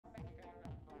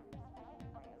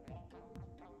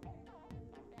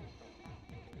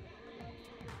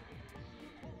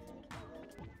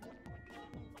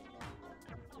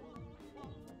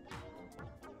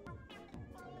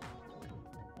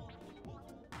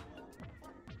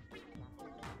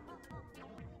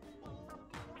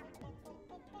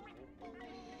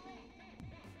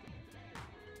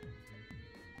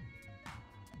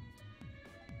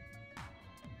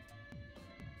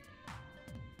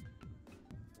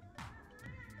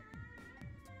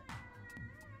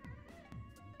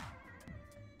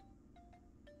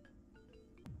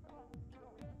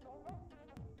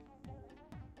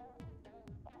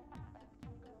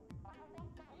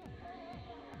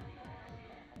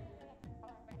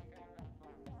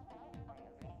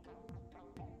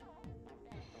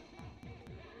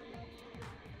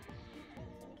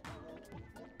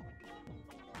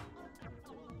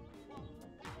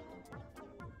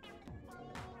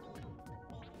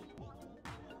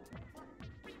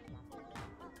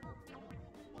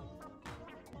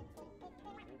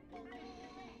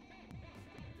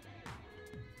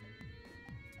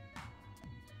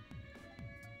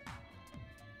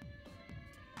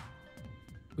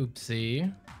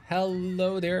Oopsie.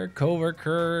 Hello there,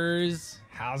 coworkers.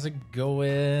 How's it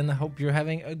going? Hope you're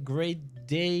having a great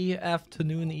day,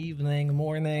 afternoon, evening,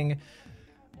 morning,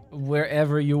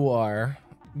 wherever you are.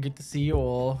 Good to see you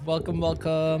all. Welcome,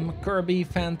 welcome. Kirby,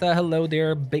 Fanta, hello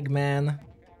there, big man.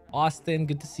 Austin,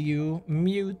 good to see you.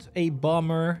 Mute, a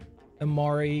bomber.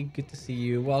 Amari, good to see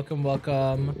you. Welcome,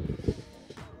 welcome.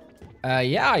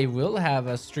 Yeah, I will have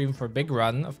a stream for Big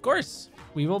Run, of course.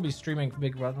 We will be streaming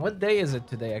Big Run. What day is it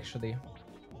today, actually?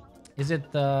 Is it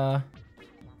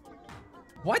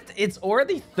what? It's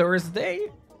already Thursday?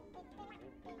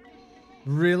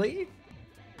 Really?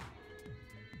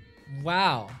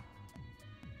 Wow.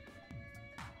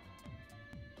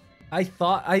 I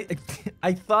thought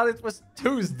I thought it was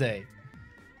Tuesday.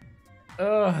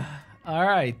 Ugh. All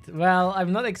right. Well,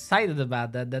 I'm not excited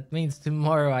about that. That means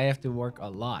tomorrow I have to work a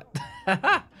lot.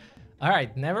 All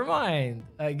right, never mind,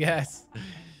 I guess.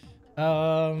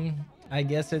 I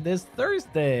guess it is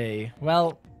Thursday.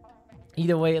 Well,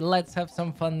 either way, let's have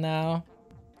some fun now.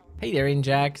 Hey there,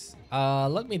 Injax.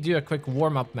 Let me do a quick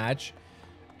warm-up match.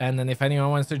 And then if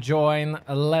anyone wants to join,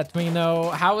 let me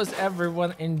know. How is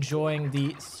everyone enjoying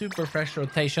the Superfresh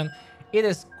rotation? It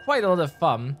is quite a lot of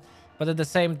fun, but at the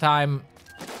same time,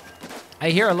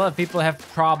 I hear a lot of people have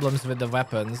problems with the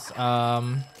weapons.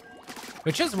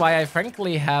 Which is why I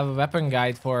frankly have a weapon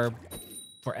guide for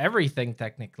everything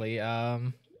technically.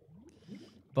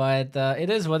 But it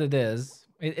is what it is.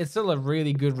 It's still a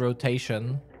really good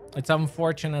rotation. It's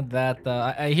unfortunate that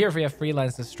I hear we have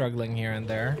freelancers struggling here and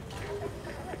there.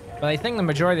 But I think the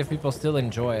majority of people still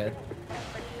enjoy it.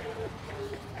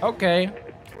 Okay.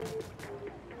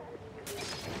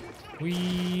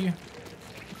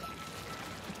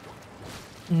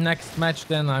 Next match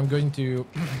then I'm going to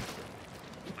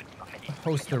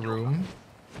host a room.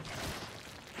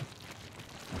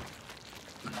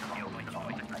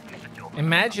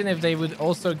 Imagine if they would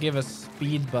also give a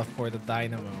speed buff for the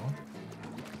dynamo.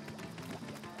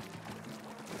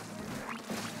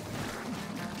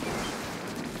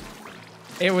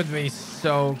 It would be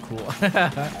so cool.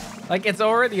 Like, it's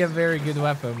already a very good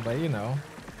weapon, but you know.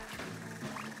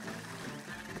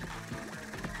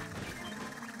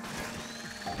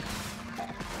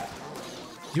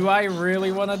 Do I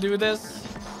really want to do this?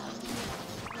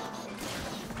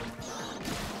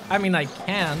 I mean, I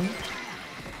can.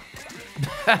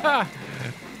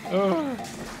 Oh,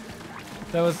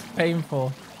 that was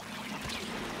painful.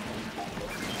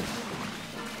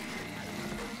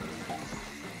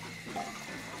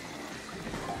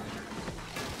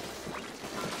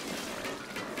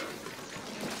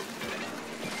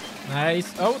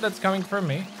 Nice. Oh, that's coming from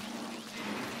me.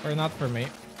 Or not for me.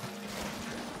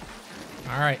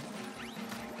 All right.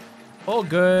 All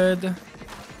good.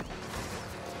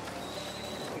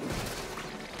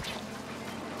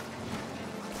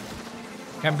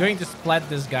 Okay, I'm going to splat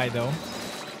this guy though.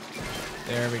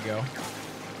 There we go.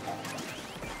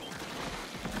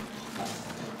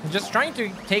 I'm just trying to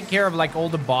take care of like all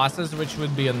the bosses, which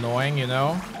would be annoying, you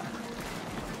know?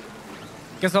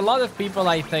 Because a lot of people,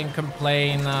 I think,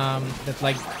 complain that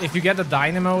like if you get a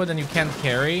dynamo, then you can't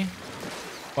carry.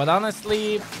 But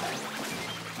honestly,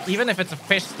 even if it's a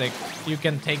fish stick, you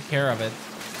can take care of it.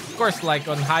 Of course, like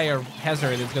on higher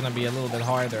hazard, it's gonna be a little bit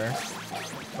harder.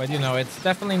 But you know, it's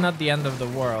definitely not the end of the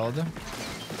world.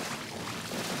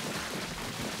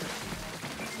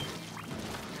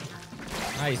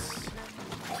 Nice.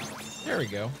 There we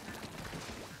go.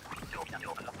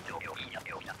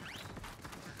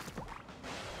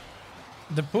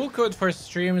 The pool code for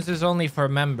streams is only for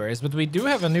members, but we do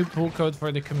have a new pool code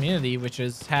for the community, which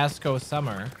is Hasco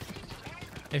Summer.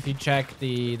 If you check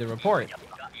the report.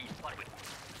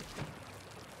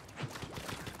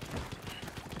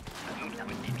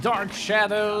 Dark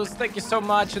Shadows, thank you so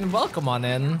much and welcome on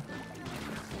in.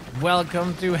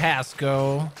 Welcome to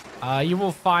Hasco. You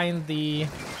will find the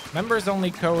members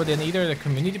only code in either the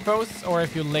community posts or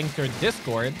if you link your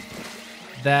Discord,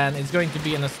 then it's going to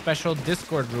be in a special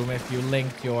Discord room if you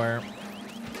linked your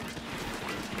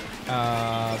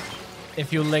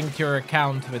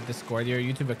account with Discord, your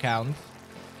YouTube account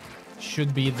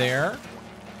should be there.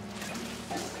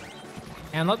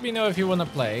 And let me know if you want to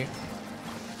play.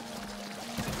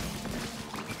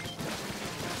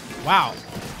 Wow.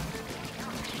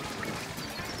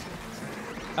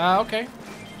 Okay.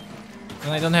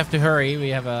 And I don't have to hurry. We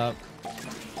have a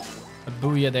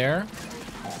booyah there.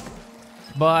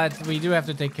 But we do have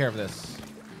to take care of this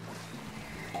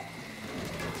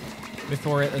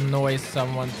before it annoys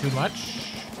someone too much.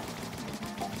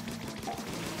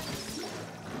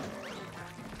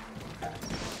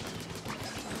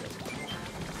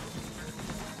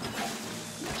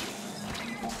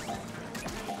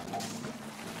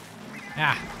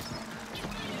 Ah.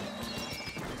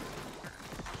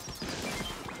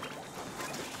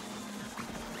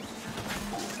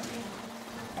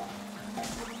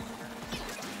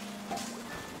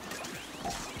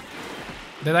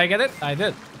 Did I get it? I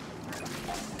did.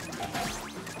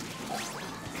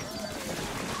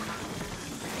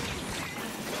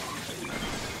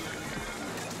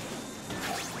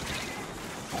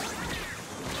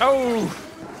 Oh!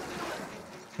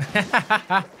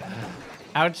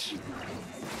 Ouch.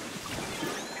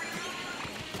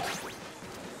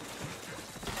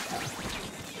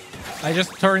 I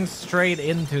just turned straight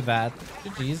into that.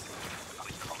 Jeez.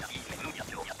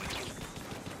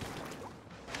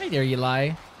 Hey there,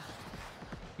 Eli.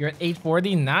 You're at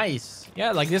 840. Nice.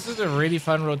 Yeah, like this is a really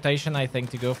fun rotation, I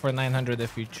think, to go for 900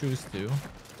 if you choose to.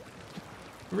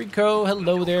 Rico,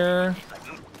 hello there.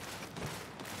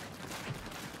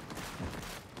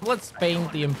 Let's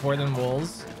paint the important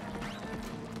walls.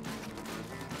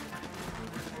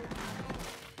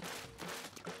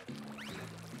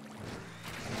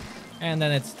 And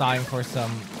then it's time for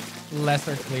some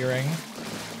lesser clearing.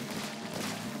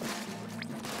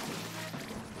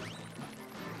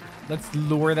 Let's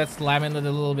lure that Salmon a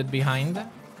little bit behind.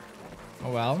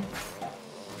 Oh well.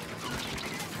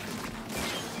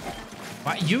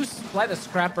 Wow, you split a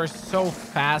scrapper so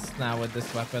fast now with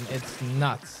this weapon. It's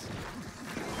nuts.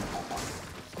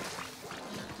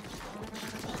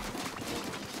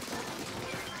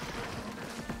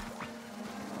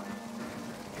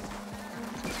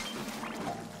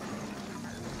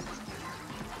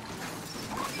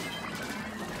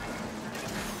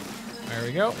 There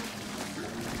we go.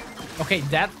 Okay,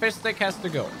 that fish stick has to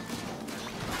go.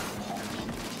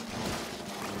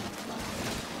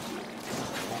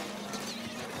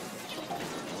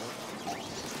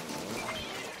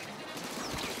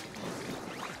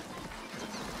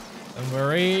 Don't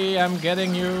worry, I'm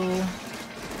getting you.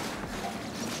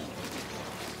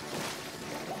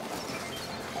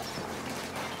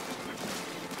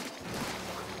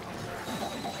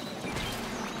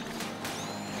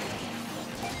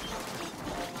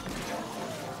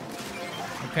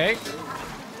 Okay.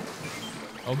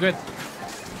 Oh, good.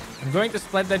 I'm going to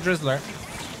split that Drizzler.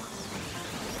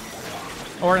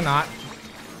 Or not.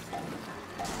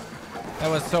 That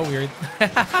was so weird.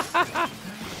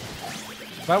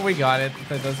 But we got it.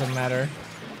 That doesn't matter.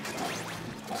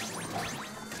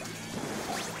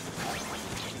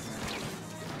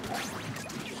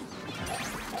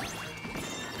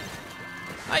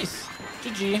 Nice.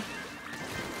 GG.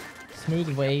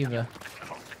 Smooth wave.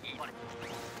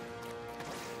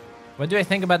 What do I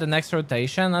think about the next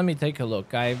rotation? Let me take a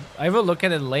look. I will look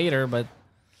at it later, but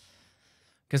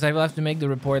because I will have to make the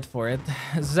report for it.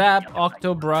 Zap,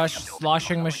 Octo Brush,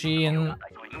 Sloshing Machine,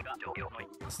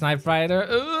 Snipe Rider.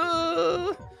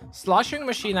 Sloshing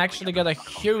Machine actually got a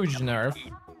huge nerf,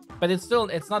 but it's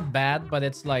not bad, but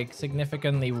it's like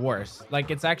significantly worse.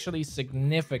 Like it's actually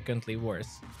significantly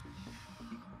worse.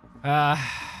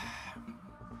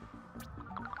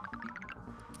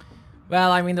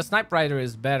 Well, I mean, the Snipe Rider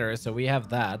is better, so we have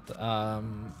that.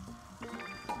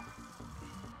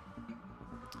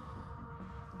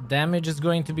 Damage is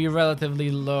going to be relatively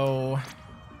low.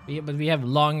 But we have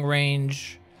long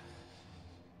range.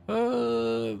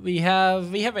 We have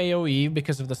AoE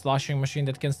because of the Sloshing Machine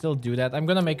that can still do that. I'm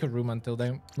gonna make a room until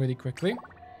then really quickly.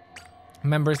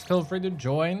 Members, feel free to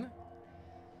join.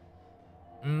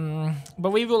 But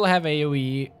we will have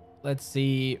AoE. Let's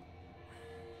see.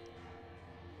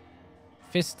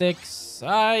 Fistics.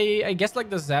 I guess like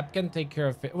the Zap can take care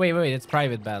of it. Wait, it's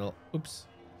private battle. Oops.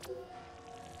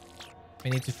 We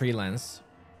need to freelance.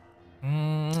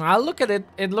 I'll look at it.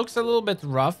 It looks a little bit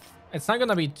rough. It's not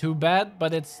gonna be too bad,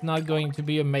 but it's not going to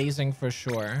be amazing for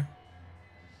sure.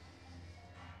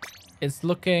 It's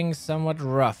looking somewhat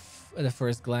rough at the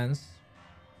first glance.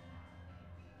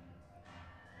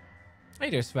 Hey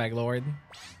there, Swag Lord.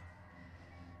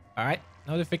 Alright,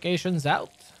 notifications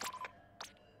out.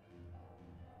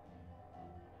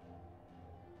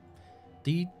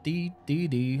 D.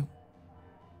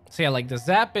 So yeah, like the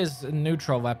Zap is a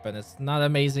neutral weapon. It's not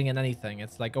amazing in anything.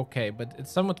 It's like okay, but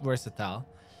it's somewhat versatile.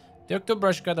 The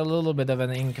Octobrush got a little bit of an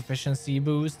ink efficiency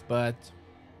boost, but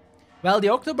well, the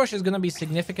Octobrush is gonna be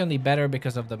significantly better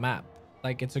because of the map.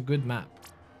 Like it's a good map.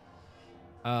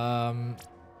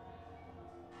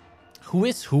 Who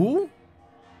is who?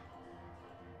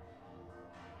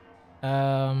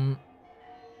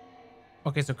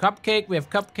 Okay, so Cupcake, we have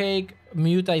Cupcake.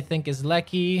 Mute, I think, is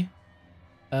Lecky.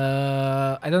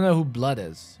 I don't know who Blood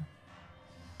is.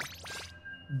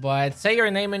 But say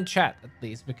your name in chat, at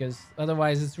least, because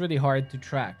otherwise it's really hard to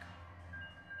track.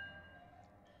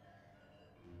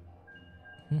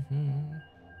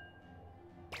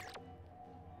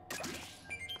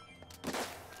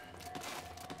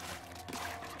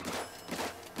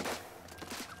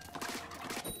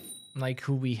 Like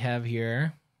who we have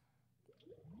here.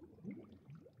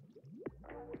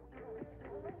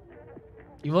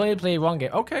 You've only played one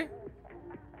game. Okay.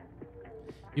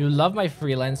 You love my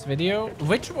freelance video?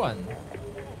 Which one?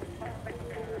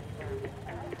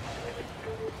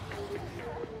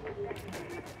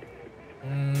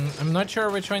 I'm not sure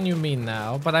which one you mean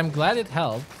now, but I'm glad it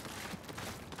helped.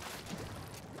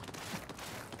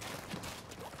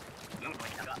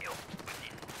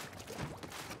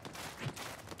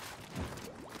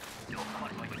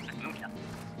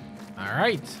 All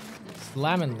right.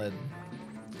 Salmon lid.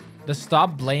 To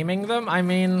stop blaming them? I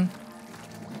mean...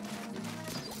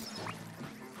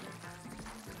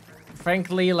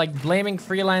 frankly, like, blaming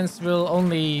freelance will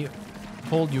only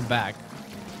hold you back.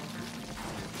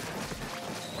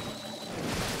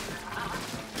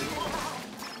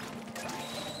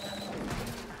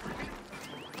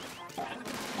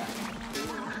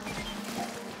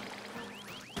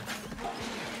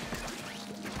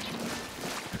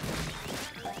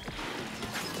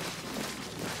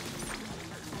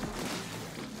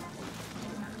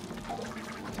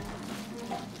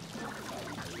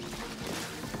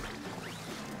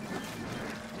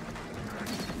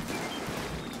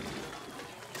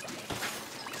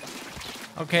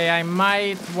 Okay, I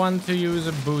might want to use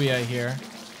a booyah here.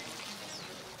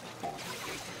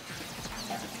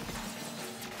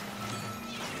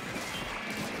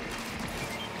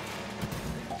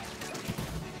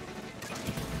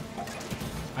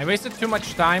 I wasted too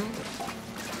much time,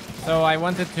 so I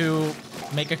wanted to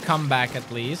make a comeback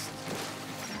at least.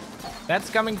 That's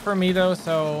coming for me though,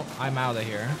 so I'm out of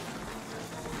here.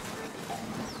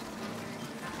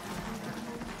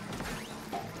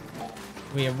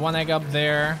 We have one egg up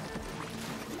there.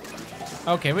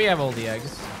 Okay, we have all the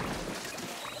eggs.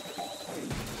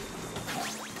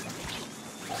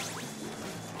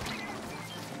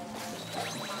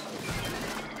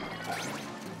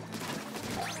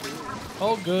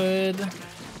 All good.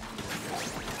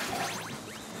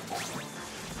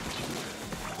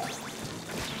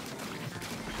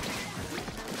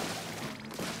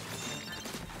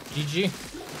 GG.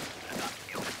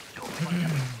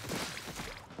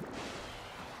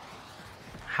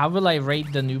 How will I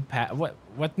rate the new patch?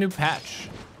 What new patch?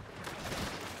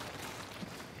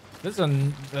 This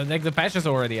one, like the patch is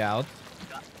already out.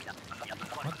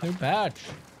 What new patch?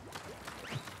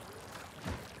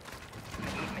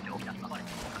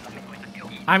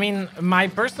 I mean, my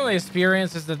personal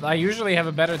experience is that I usually have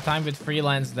a better time with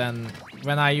freelance than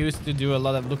when I used to do a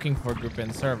lot of looking for group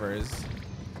in servers.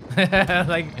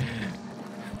 Like...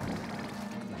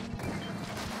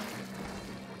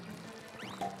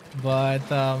 but,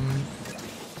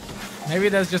 maybe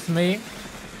that's just me.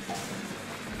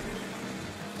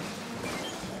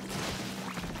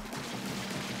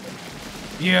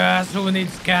 Yes, who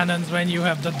needs cannons when you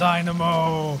have the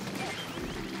dynamo?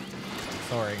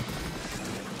 Sorry.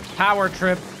 Power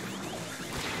trip.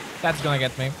 That's gonna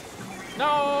get me.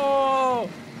 No!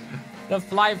 The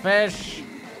fly fish.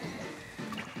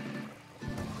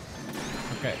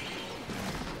 Okay.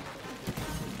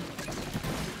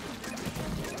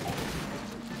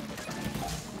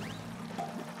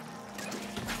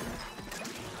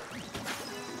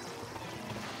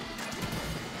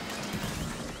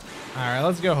 Alright,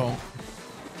 let's go home.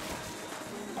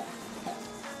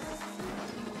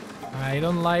 I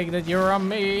don't like that you're on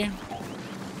me.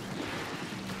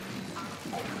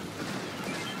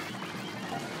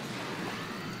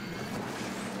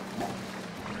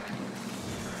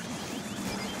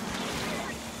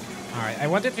 Alright, I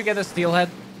wanted to get a steelhead.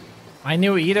 I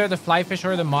knew either the fly fish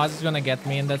or the moz is gonna get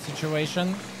me in that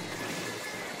situation.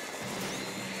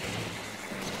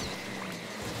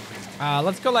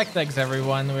 Let's collect eggs,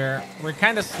 everyone. We're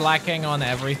kind of slacking on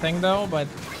everything though, but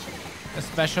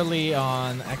especially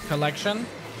on egg collection.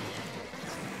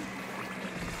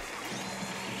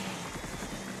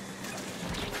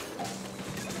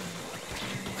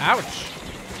 Ouch.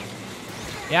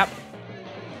 Yep.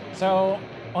 So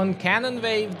on Cannon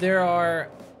Wave, there are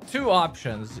two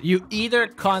options. You either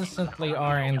constantly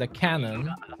are in the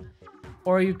cannon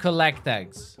or you collect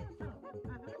eggs.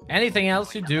 Anything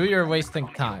else you do, you're wasting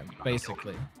time,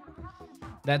 basically.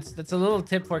 That's a little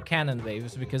tip for cannon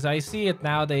waves, because I see it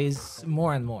nowadays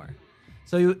more and more.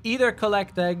 So you either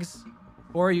collect eggs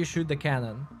or you shoot the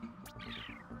cannon.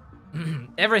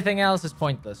 Everything else is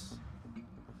pointless.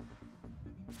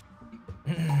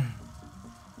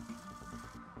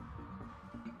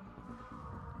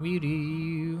 We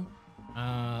do.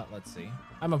 Let's see.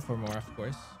 I'm up for more, of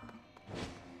course.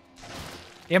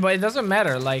 Yeah, but it doesn't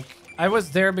matter. Like, I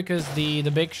was there because the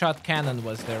big shot cannon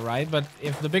was there, right? But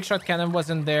if the big shot cannon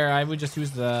wasn't there, I would just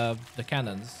use the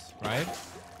cannons, right?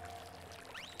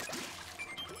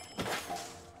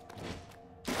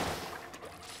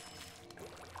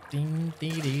 Ding,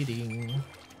 ding, ding, ding.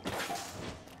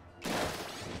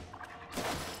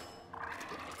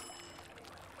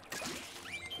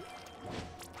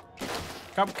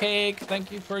 Cupcake, thank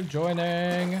you for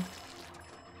joining.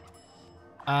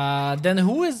 Then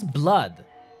who is Blood?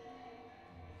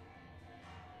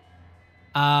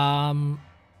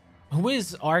 Who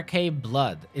is RK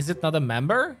Blood? Is it not a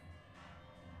member?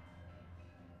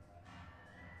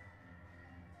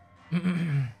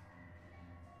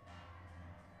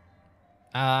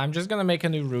 I'm just gonna make a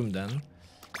new room then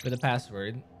with a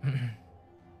password.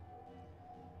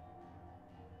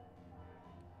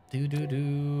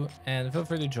 And feel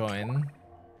free to join.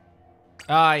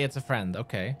 Ah, it's a friend.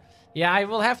 Okay. Yeah, I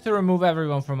will have to remove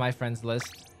everyone from my friends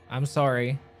list. I'm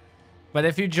sorry. But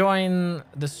if you join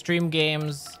the stream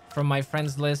games from my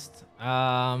friends list,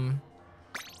 then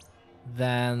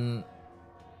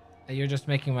you're just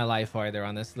making my life harder,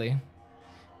 honestly.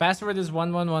 Password is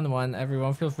 1111.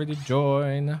 Everyone feel free to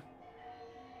join.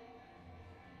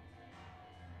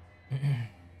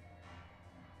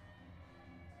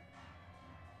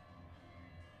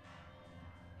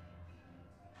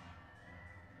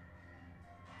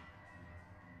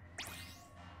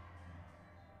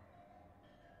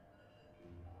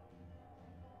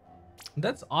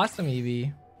 That's awesome,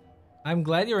 Evie. I'm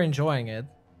glad you're enjoying it.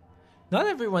 Not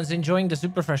everyone's enjoying the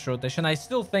Superfresh rotation. I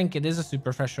still think it is a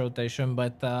Superfresh rotation,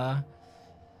 but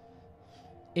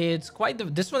it's quite...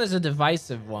 This one is a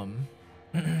divisive one.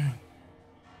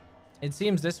 It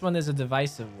seems this one is a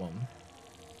divisive one.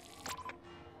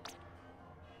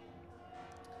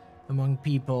 Among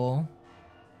people.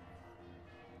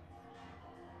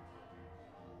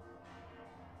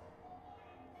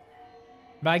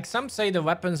 Like, some say the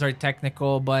weapons are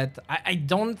technical, but I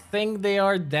don't think they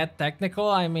are that technical.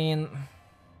 I mean,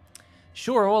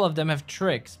 sure, all of them have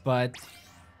tricks, but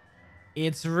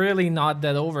it's really not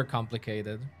that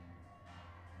overcomplicated.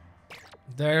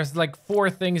 There's like 4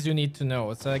 things you need to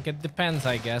know. It's like, it depends,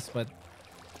 I guess, but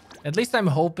at least I'm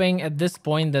hoping at this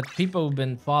point that people who've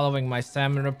been following my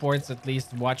Salmon reports at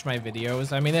least watch my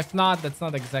videos. I mean, if not, that's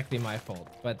not exactly my fault,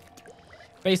 but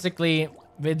basically...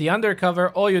 With the undercover,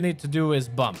 all you need to do is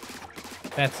bump.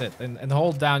 That's it. And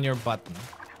hold down your button.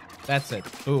 That's it.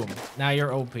 Boom. Now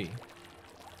you're OP.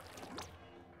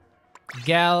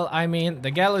 Gal, I mean, the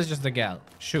gal is just a gal.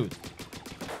 Shoot.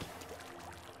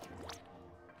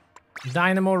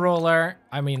 Dynamo roller.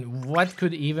 I mean, what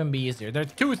could even be easier? There are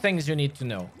 2 things you need to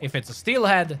know. If it's a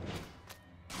steelhead,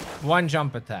 1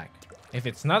 jump attack. If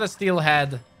it's not a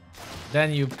steelhead,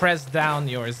 then you press down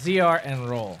your ZR and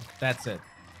roll. That's it.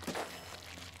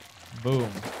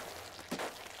 Boom.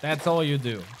 That's all you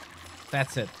do.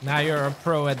 That's it. Now you're a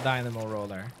pro at Dynamo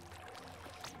Roller.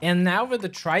 And now with the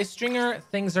Tri-Stringer,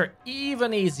 things are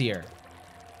even easier.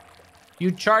 You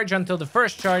charge until the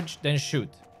first charge, then shoot.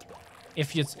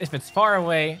 If it's far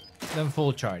away, then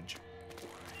full charge.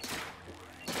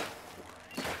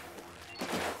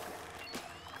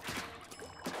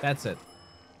 That's it.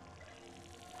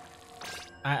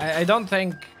 I don't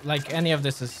think like any of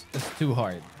this is too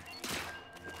hard.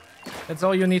 That's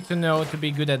all you need to know to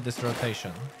be good at this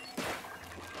rotation.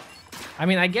 I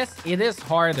mean, I guess it is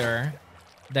harder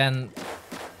than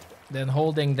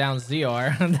holding down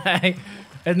ZR.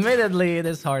 Admittedly, it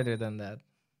is harder than that.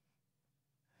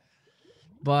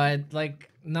 But like,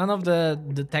 none of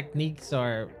the techniques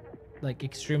are like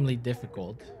extremely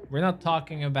difficult. We're not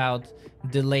talking about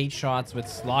delayed shots with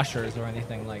sloshers or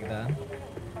anything like that.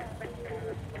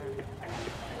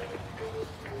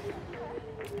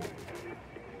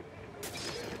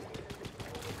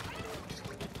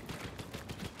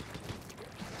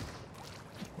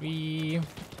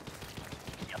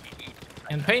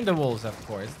 And paint the walls, of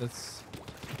course.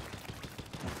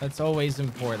 That's always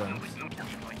important.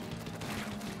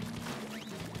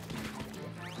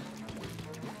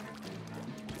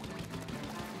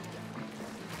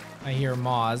 I hear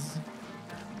Moz.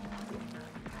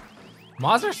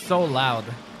 Moz are so loud.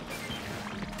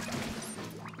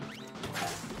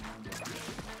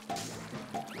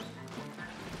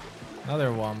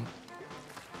 Another one.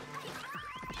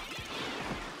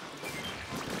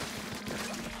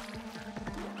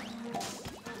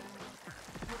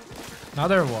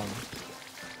 Another one.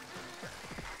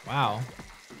 Wow.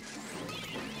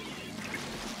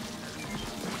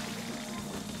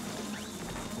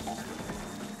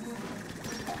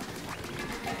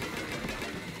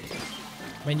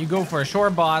 When you go for a shore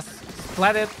boss,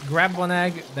 splat it, grab 1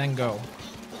 egg, then go.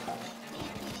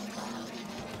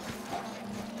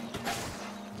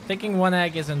 taking one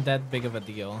egg isn't that big of a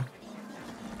deal.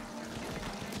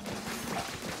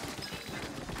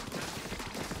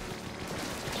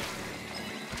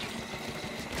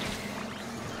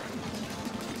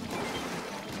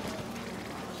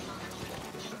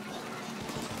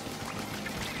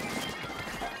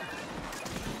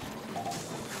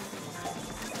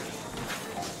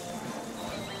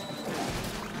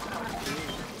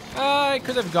 I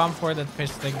could have gone for that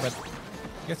fish stick, but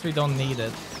I guess we don't need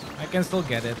it. I can still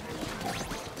get it.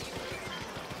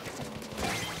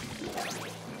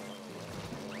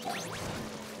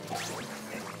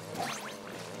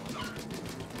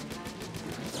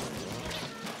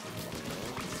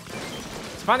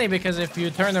 It's funny because if you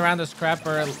turn around the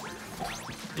scrapper,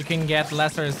 you can get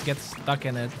lessers get stuck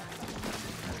in it.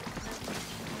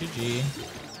 GG.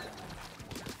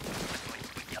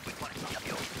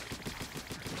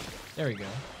 There we go.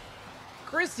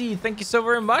 Chrissy, thank you so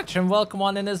very much and welcome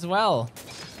on in as well.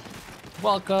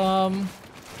 Welcome.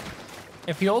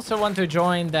 If you also want to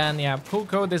join, then yeah, pool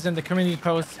code is in the community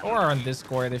post or on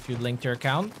Discord if you linked your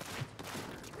account.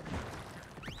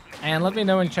 And let me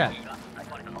know in chat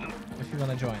if you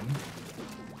want to join.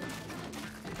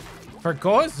 For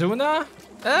Kohazuna,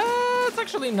 it's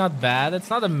actually not bad. It's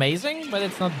not amazing, but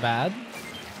it's not bad.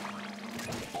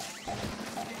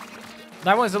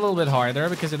 That one's a little bit harder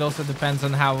because it also depends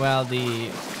on how well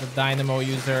the Dynamo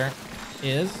user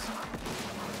is.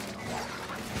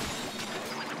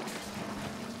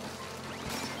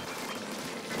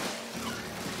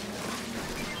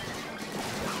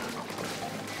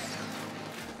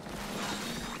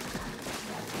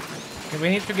 Okay, we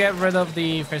need to get rid of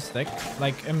the fish stick,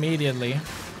 like immediately.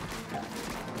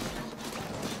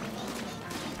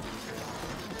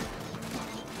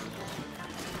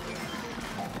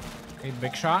 Okay,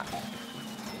 big shot.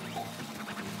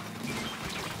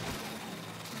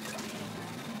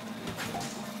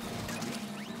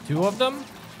 Two of them.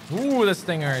 Ooh, the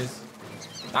stingers.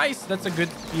 Nice. That's a good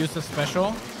use of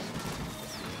special.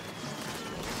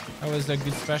 That was a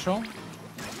good special.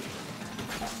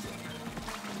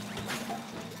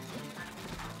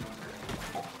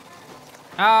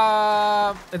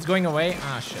 It's going away.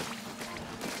 Ah, shit.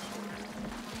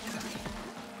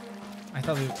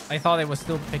 I thought it was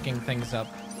still picking things up.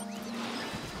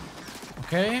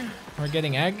 Okay, we're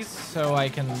getting eggs, so I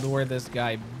can lure this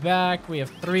guy back. We have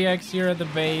 3 eggs here at the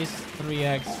base, 3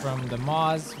 eggs from the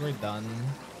Moz. We're done.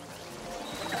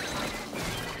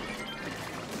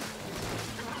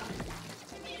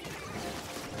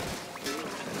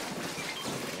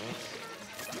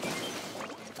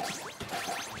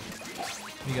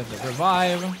 We got the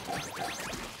revive.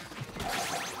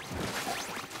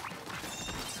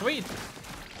 Sweet.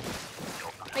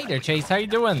 Hey there, Chase. How you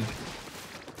doing?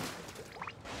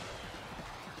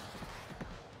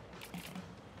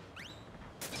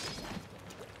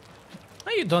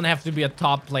 You don't have to be a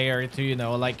top player to, you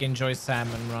know, like enjoy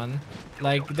Salmon Run.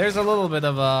 Like, there's a little bit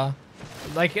of a,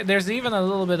 like, there's even a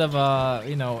little bit of a,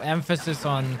 you know, emphasis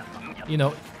on, you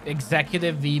know,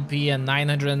 executive VP and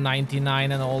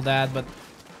 999 and all that, but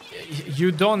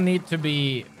you don't need to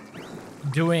be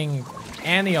doing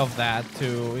any of that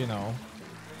to, you know,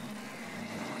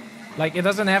 like, it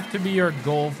doesn't have to be your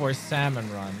goal for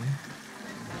Salmon Run.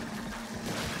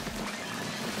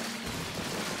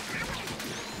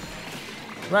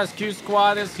 Rescue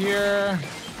squad is here.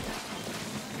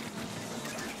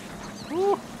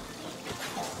 Woo.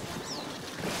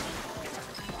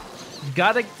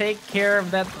 Gotta take care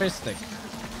of that fish stick.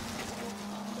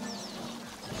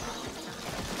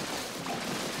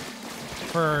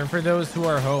 For those who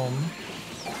are home.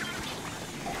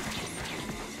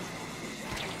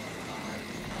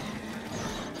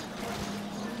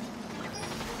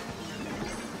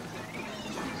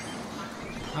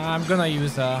 I'm gonna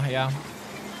use yeah.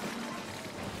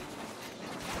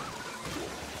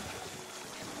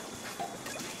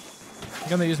 I'm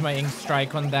gonna use my ink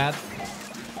strike on that.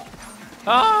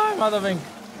 Ah, I'm out of ink.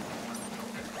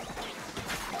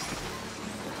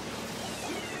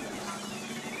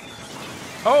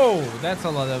 Oh, that's a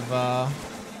lot of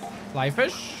fly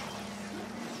fish.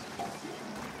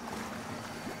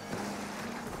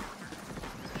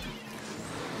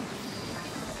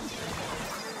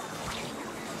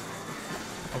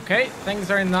 Okay,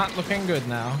 things are not looking good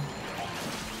now.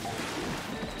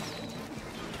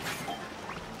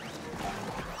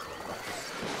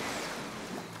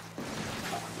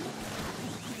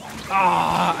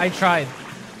 Ah, I tried.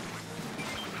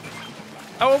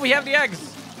 Oh, we have the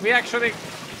eggs. We actually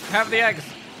have the eggs.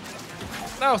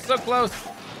 No, so close.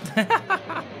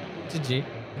 GG.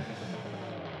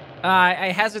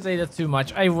 I hesitated too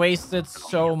much. I wasted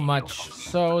so much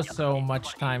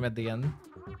time at the end.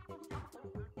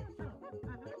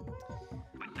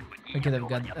 We could have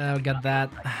got that.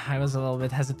 I was a little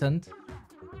bit hesitant.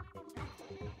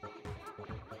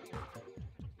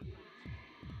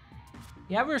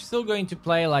 Yeah, we're still going to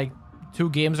play like 2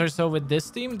 games or so with this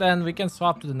team, then we can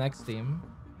swap to the next team.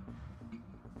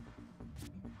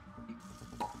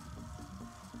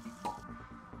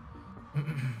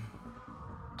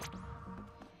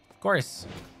 Of course.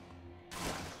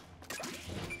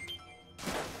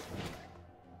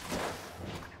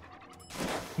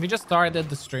 We just started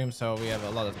the stream, so we have a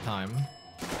lot of time.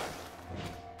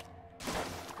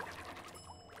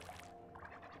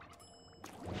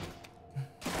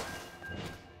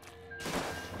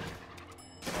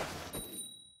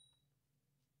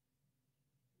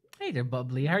 Hey there,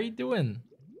 Bubbly. How are you doing?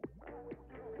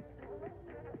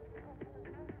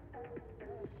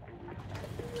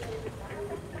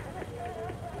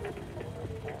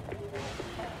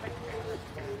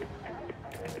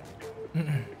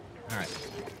 All right.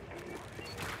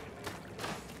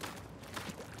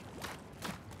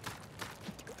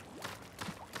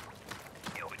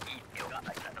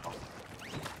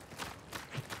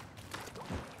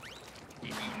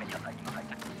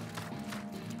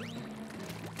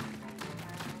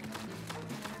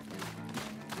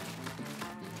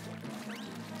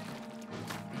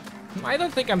 I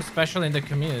don't think I'm special in the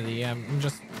community. I'm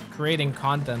just creating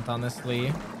content,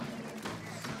 honestly.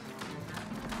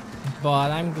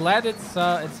 But I'm glad it's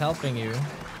helping you.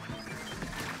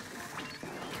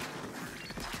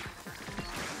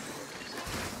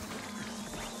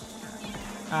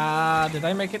 Did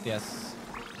I make it? Yes.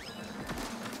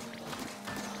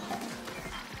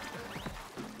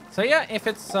 So yeah, if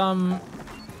it's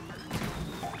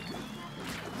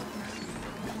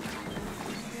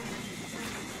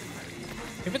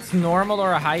if it's normal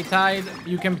or a high tide,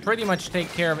 you can pretty much take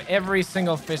care of every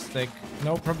single fish stick,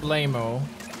 no problemo,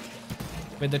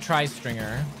 with the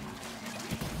tri-stringer.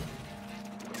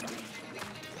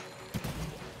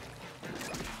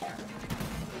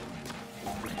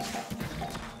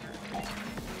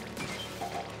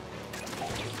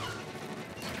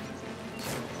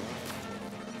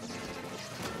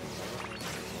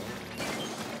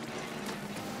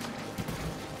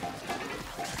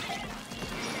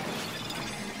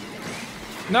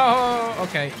 No,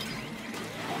 okay.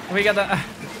 We got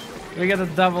a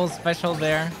double special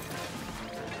there.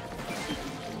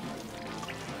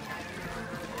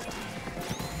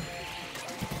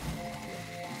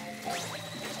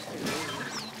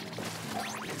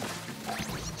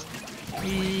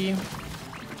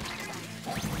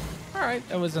 All right,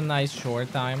 that was a nice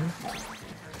short time.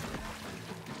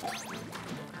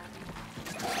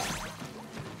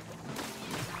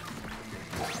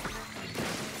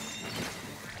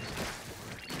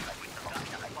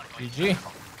 GG.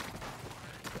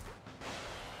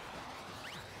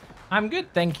 I'm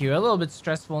good, thank you. A little bit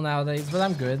stressful nowadays, but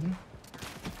I'm good.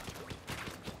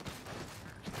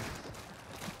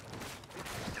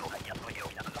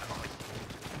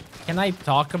 Can I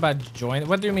talk about join?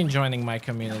 What do you mean joining my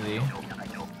community?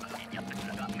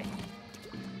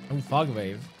 Oh, fog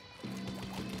wave.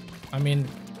 I mean,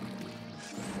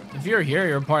 if you're here,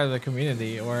 you're part of the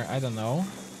community, or I don't know.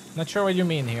 Not sure what you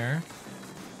mean here.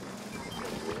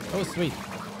 Oh, sweet.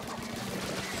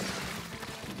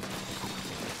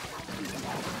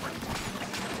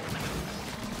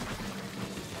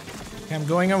 Okay, I'm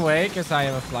going away because I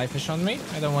have a fly fish on me.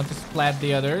 I don't want to splat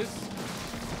the others.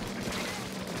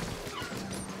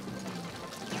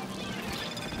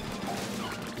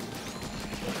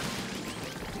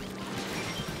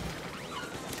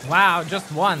 Wow, just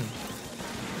one.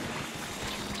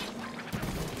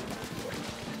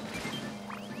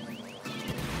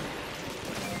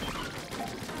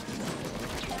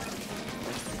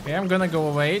 Okay, I'm gonna go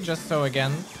away just so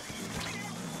again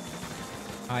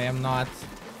I am not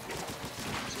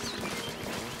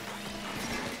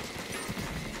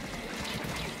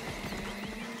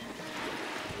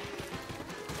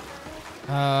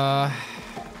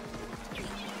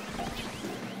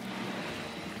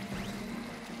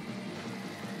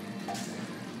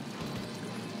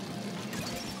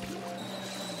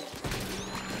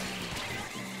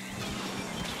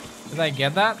did I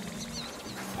get that?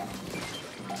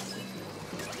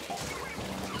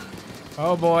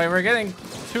 Oh boy, we're getting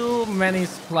too many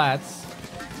splats.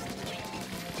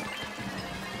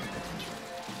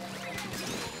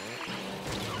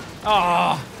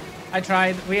 Oh, I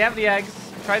tried. We have the eggs.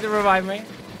 Tried to revive me.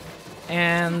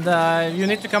 And you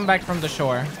need to come back from the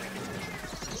shore.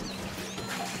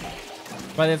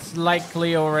 But it's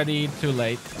likely already too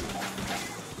late.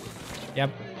 Yep.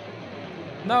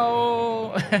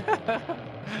 No.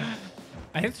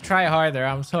 I need to try harder.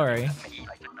 I'm sorry.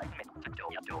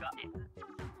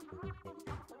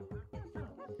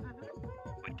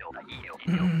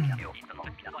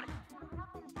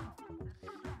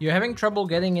 You're having trouble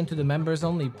getting into the members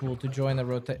only pool to join a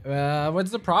rotate. What's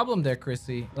the problem there,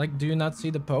 Chrissy? Like, do you not see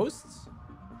the posts?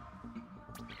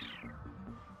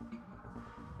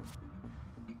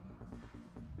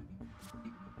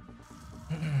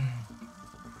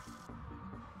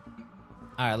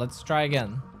 All right, let's try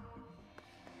again.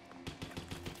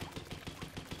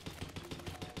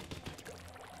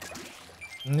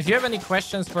 And if you have any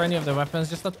questions for any of the weapons,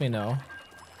 just let me know.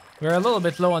 We're a little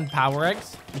bit low on power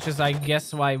eggs, which is, I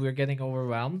guess, why we're getting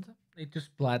overwhelmed. Need to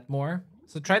splat more.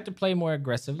 So try to play more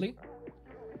aggressively.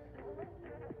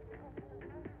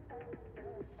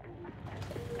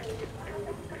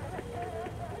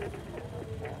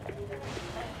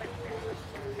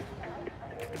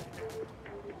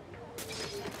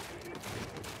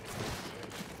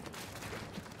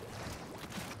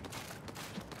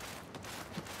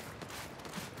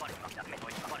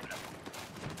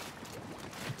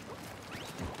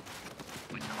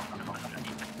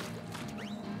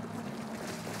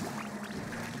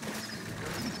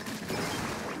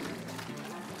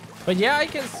 But yeah, I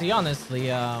can see,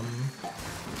 honestly, I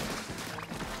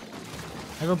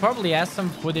will probably ask some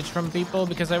footage from people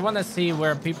because I want to see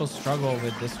where people struggle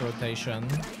with this rotation.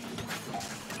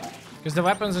 Because the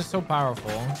weapons are so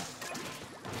powerful.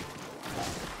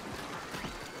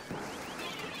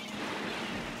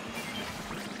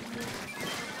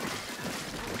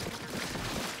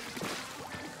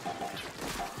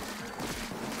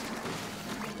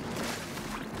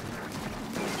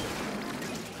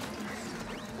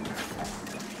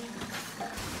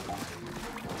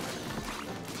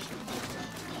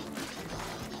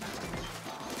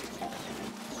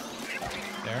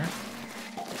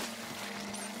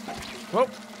 Whoa.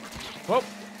 Whoa.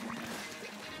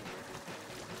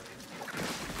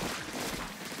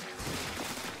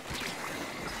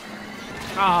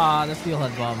 Ah, the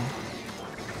steelhead bomb.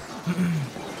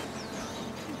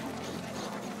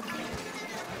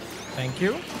 Thank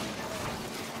you.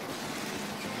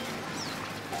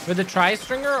 With the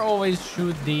tri-stringer, always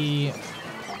shoot the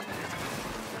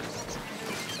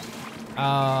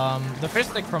fish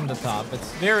stick from the top.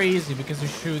 It's very easy because you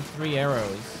shoot 3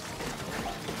 arrows.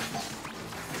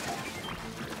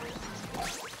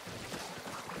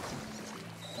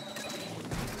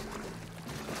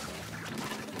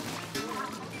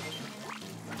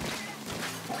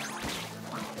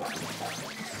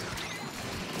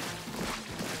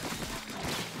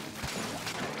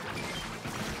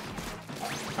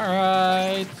 All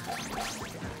right.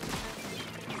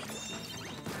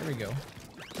 There we go.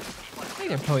 Hey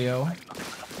there, Poyo.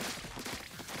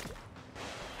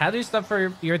 How do you stop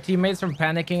for your teammates from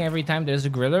panicking every time there's a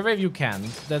gorilla wave? You can't.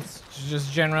 That's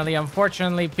just generally,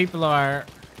 unfortunately, people are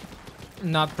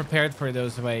not prepared for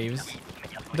those waves.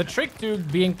 The trick to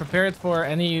being prepared for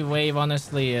any wave,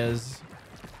 honestly, is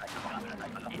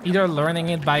either learning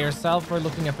it by yourself or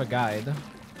looking up a guide.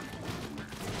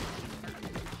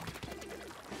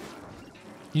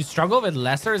 You struggle with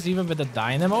lessers even with the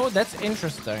dynamo? That's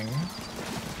interesting.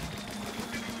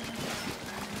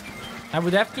 I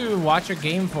would have to watch a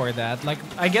game for that. Like,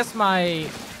 I guess my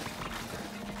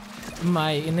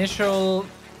initial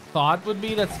thought would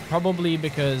be that's probably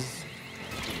because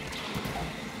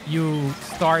you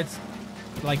start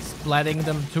like splatting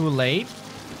them too late.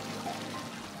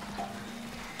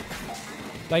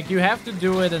 Like, you have to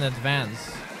do it in advance.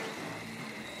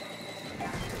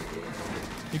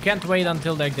 You can't wait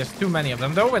until like there's too many of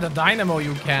them. Though with a dynamo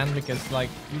you can, because like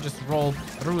you just roll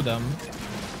through them.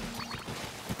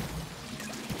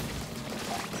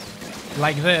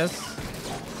 Like this.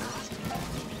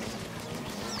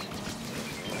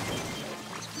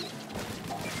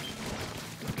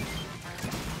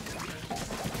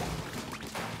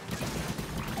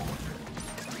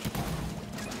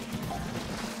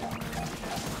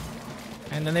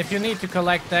 And then if you need to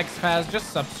collect X fast,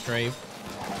 just substrafe.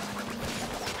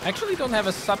 I actually don't have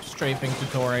a substrafing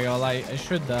tutorial. I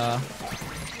should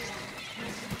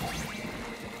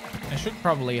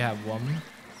probably have one.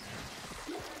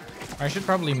 Or I should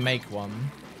probably make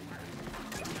one.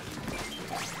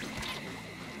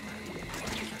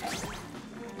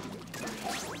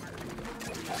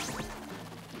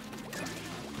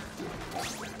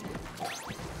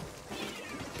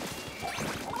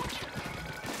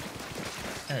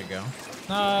 There we go.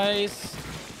 Nice.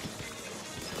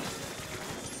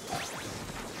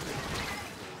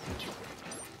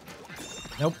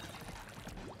 Nope.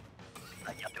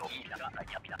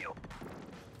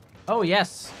 Oh,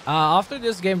 yes. After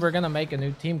this game, we're gonna make a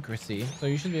new team, Chrissy. So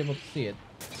you should be able to see it.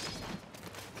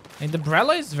 And the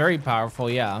Brella is very powerful,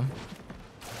 yeah.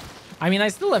 I mean, I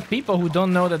still have people who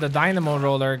don't know that the Dynamo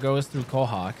Roller goes through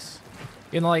Cohawks.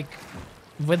 In, like,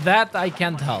 with that, I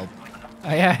can't help.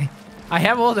 I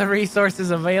have all the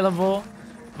resources available,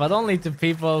 but only to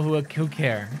people who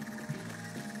care.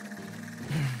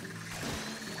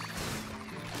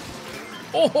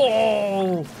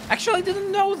 Oh, actually, I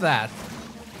didn't know that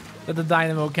the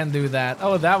dynamo can do that.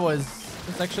 Oh,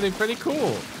 that's actually pretty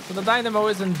cool. So the dynamo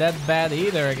isn't that bad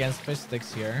either against fish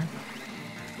sticks here.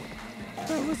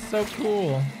 That was so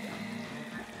cool.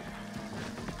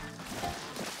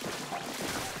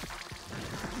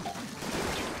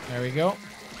 There we go.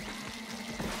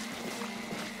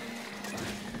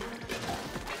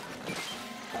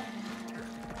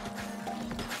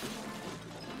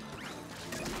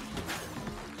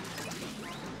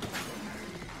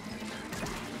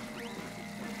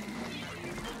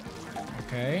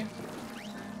 Okay.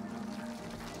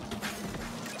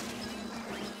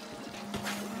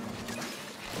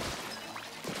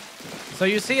 So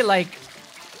you see, like,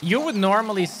 you would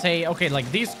normally say, okay, like,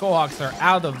 these Quahawks are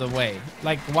out of the way.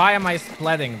 Like, why am I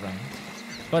splitting them?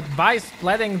 But by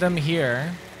splitting them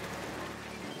here,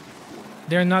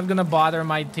 they're not gonna bother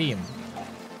my team.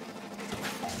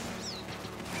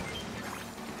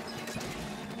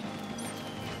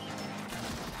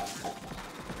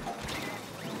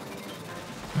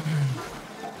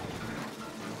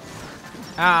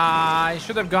 I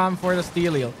should have gone for the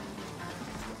steel eel.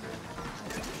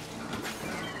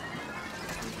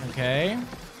 Okay.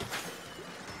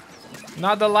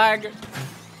 Not the lag.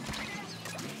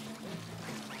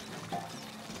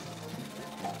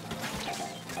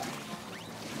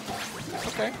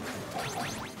 Okay.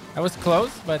 That was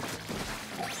close, but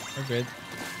we're good.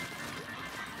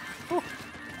 Ooh.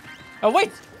 Oh,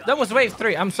 wait! That was wave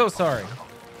 3. I'm so sorry.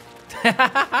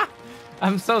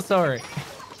 I'm so sorry.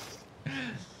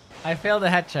 I failed the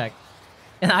head check.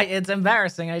 And it's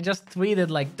embarrassing. I just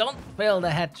tweeted like, don't fail the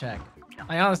head check.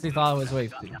 I honestly thought it was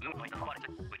wave 2.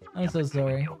 I'm so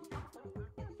sorry.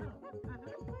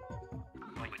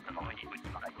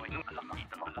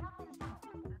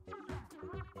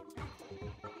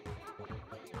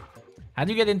 How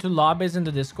do you get into lobbies in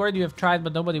the Discord? You have tried,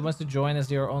 but nobody wants to join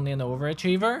as you're only an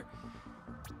overachiever.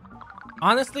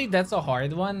 Honestly, that's a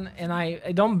hard one. And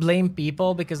I don't blame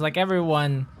people because like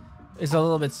everyone is a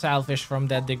little bit selfish from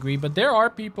that degree. But there are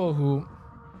people who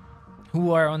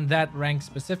are on that rank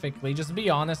specifically. Just be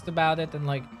honest about it and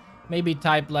like maybe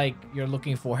type like you're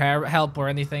looking for help or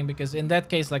anything. Because in that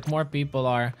case, like more people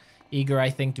are eager, I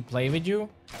think, to play with you.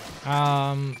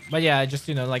 But yeah, just,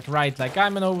 you know, like write like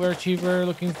I'm an overachiever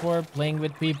looking for playing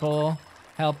with people.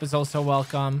 Help is also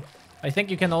welcome. I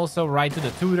think you can also write to the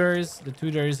tutors. The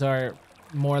tutors are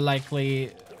more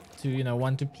likely to, you know,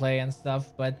 want to play and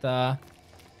stuff. But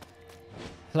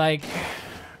like,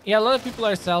 yeah, a lot of people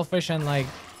are selfish and like,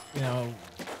 you know,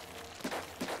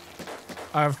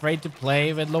 are afraid to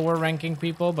play with lower ranking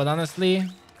people. But honestly,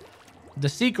 the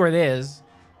secret is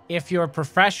if you're a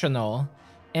professional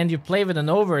and you play with an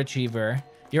overachiever,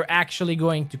 you're actually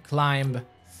going to climb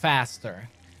faster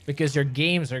because your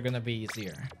games are going to be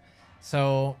easier.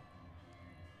 So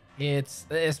it's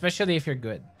especially if you're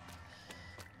good.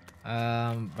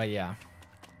 But yeah.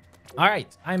 All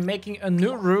right, I'm making a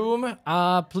new room.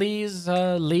 Please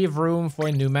leave room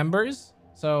for new members.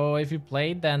 So if you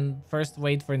played, then first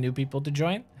wait for new people to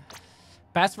join.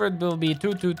 Password will be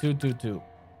 22222.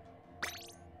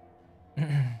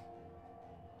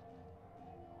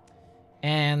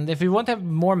 And if you want to have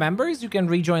more members, you can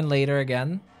rejoin later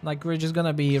again. Like, we're just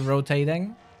gonna be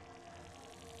rotating.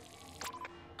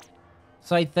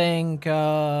 So I think,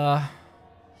 who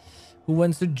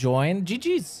wants to join?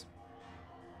 GG's.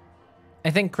 I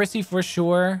think Chrissy for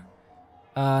sure.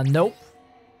 Nope,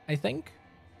 I think.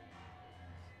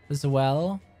 As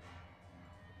well.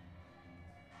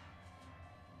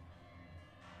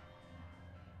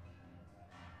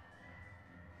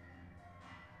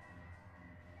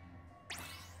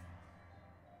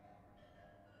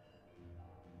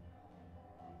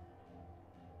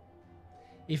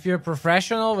 If you're a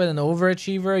professional with an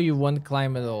overachiever, you won't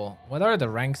climb at all. What are the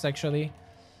ranks actually?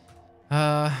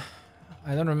 I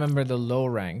don't remember the low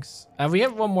ranks. We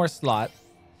have one more slot.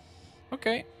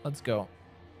 Okay, let's go.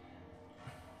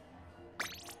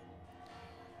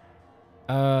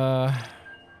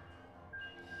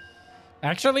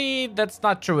 Actually, that's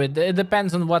not true. It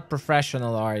depends on what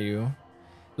professional are you.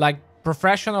 Like,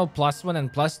 professional +1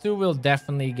 and +2 will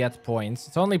definitely get points.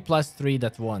 It's only +3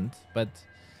 that won't, but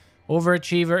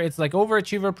overachiever, it's like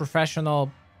overachiever,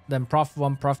 professional, then prof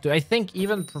 1, prof 2. I think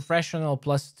even professional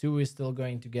 +2 is still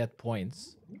going to get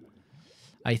points.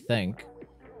 I think.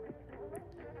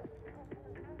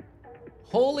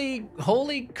 Holy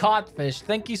codfish.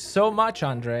 Thank you so much,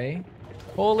 Andre.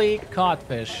 Holy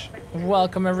codfish.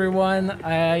 Welcome, everyone.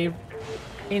 I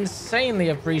insanely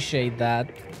appreciate that.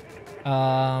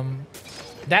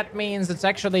 That means it's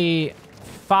actually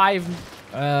 5...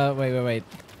 wait.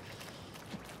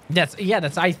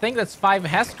 I think that's 5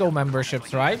 Hasco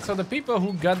memberships, right? So the people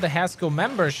who got the Hasco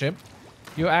membership,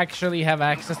 you actually have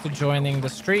access to joining the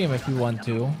stream if you want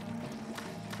to.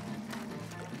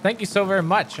 Thank you so very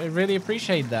much. I really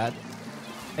appreciate that.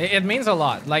 It means a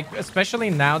lot. Like, especially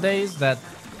nowadays that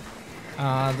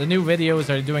the new videos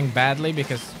are doing badly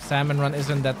because Salmon Run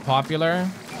isn't that popular.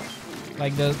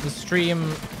 Like, the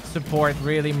stream support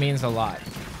really means a lot.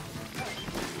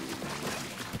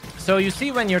 So you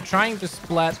see, when you're trying to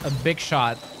splat a big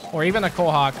shot or even a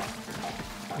Quahog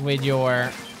with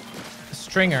your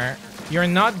stringer, you're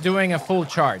not doing a full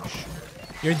charge.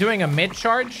 You're doing a mid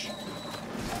charge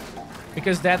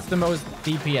because that's the most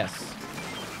DPS.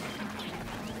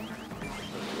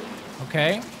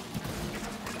 Okay.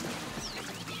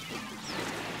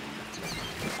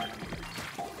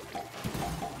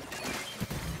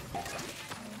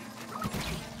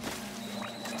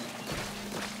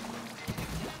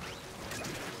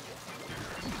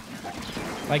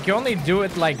 Like, you only do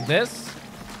it like this.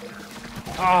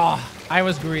 Oh, I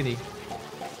was greedy.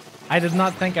 I did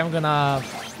not think I'm gonna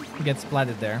get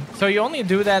splatted there. So you only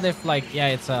do that if, like, yeah,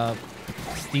 it's a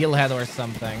steelhead or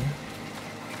something.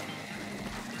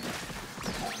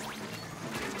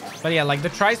 But yeah, like, the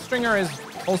tri-stringer is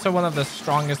also one of the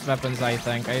strongest weapons, I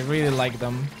think. I really like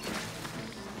them.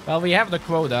 Well, we have the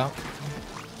quota.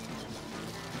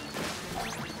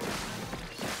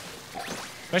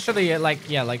 Especially, like,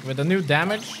 yeah, like with the new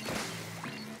damage.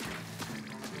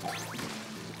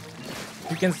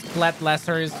 You can splat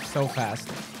lessers so fast.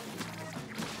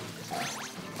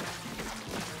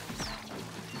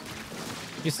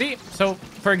 You see? So,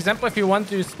 for example, if you want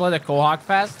to split a Quahog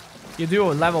fast, you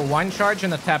do a level 1 charge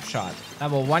and a tap shot.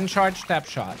 Level 1 charge, tap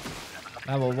shot.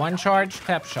 Level 1 charge,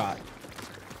 tap shot.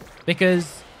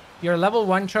 Because your level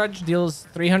 1 charge deals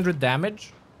 300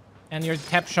 damage. And your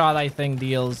tap shot, I think,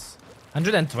 deals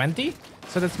 120.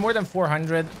 So that's more than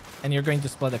 400. And you're going to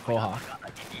split a Quahog.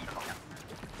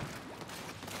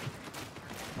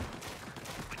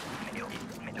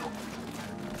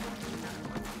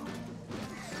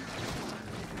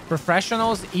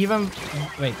 Professionals even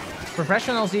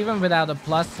without a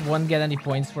plus won't get any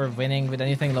points for winning with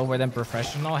anything lower than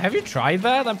professional. Have you tried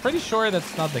that? I'm pretty sure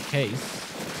that's not the case.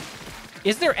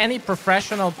 Is there any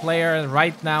professional player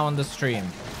right now on the stream?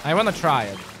 I want to try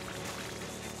it.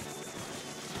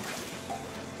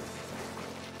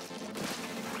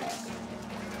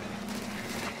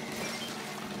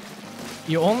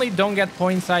 You only don't get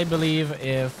points, I believe,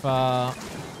 if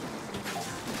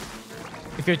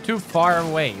you're too far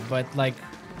away, but like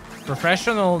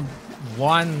professional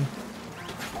 1,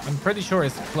 I'm pretty sure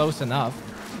it's close enough.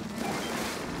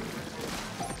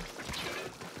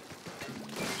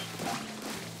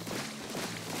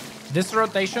 This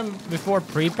rotation before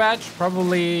pre-patch,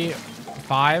 probably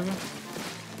 5.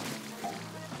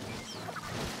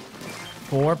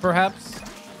 4 perhaps.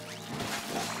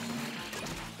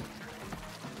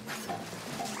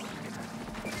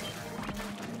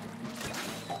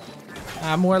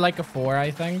 More like a 4, I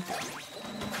think.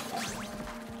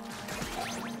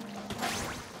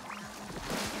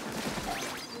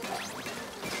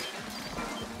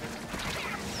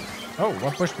 Oh,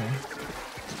 what pushed me?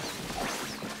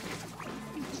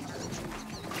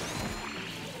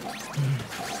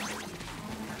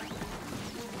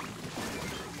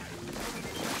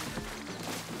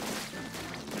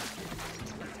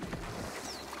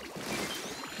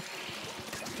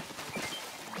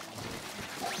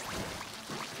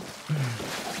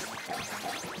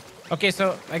 Okay,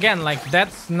 so again, like,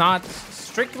 that's not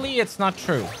strictly, it's not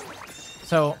true.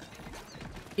 So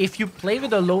if you play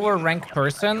with a lower rank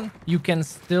person, you can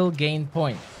still gain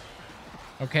points.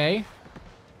 Okay?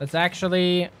 That's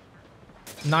actually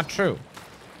not true.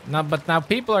 Now, but now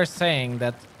people are saying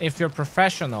that if you're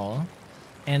professional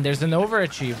and there's an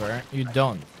overachiever, you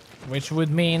don't. Which would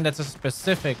mean that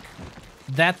specific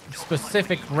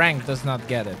rank does not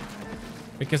get it.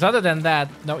 Because other than that,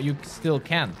 no, you still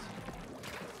can't.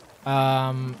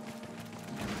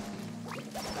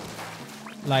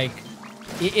 Like,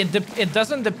 it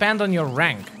doesn't depend on your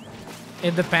rank.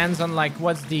 It depends on, like,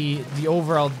 what's the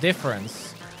overall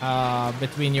difference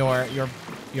between your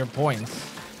points.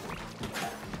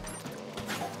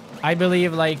 I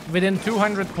believe, like, within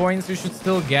 200 points you should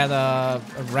still get a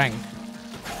rank.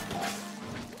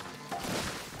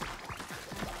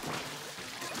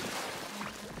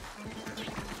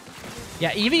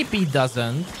 Yeah, EVP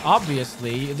doesn't.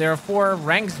 Obviously, there are 4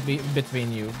 ranks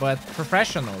between you, but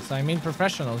professionals. I mean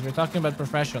professionals. We're talking about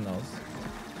professionals.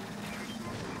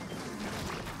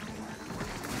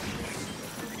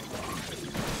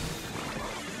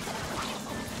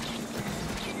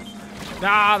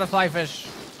 Ah, the fly fish.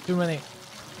 Too many.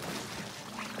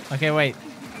 Okay, wait.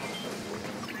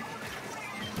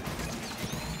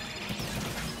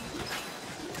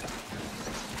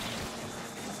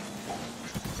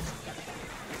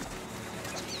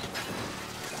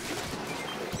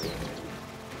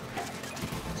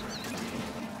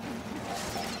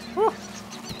 Whew.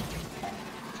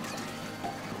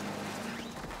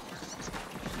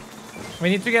 We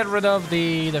need to get rid of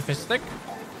the fish stick.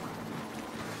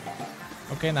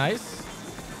 Okay, nice.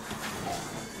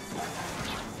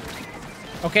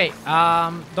 Okay,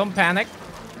 don't panic.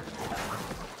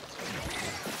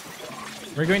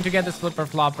 We're going to get the flipper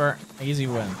flopper. Easy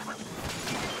win.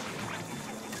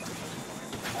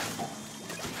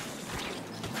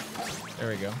 There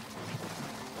we go.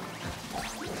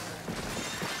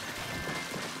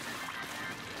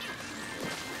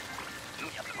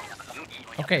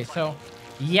 Okay, so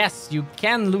yes, you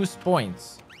can lose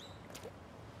points.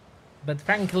 But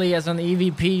frankly, as an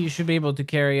EVP, you should be able to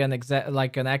carry an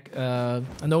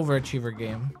overachiever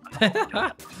game.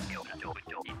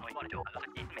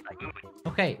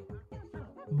 Okay,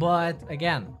 but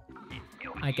again,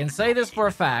 I can say this for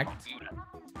a fact.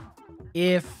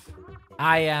 If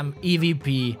I am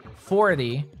EVP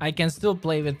 40, I can still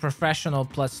play with professional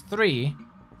 +3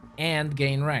 and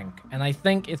gain rank. And I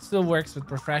think it still works with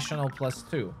professional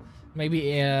 +2.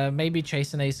 Maybe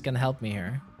Chase and Ace can help me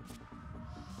here.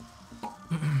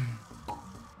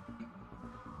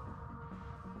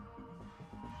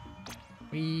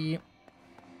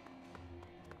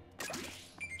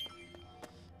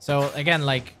 So again,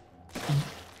 like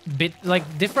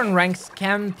different ranks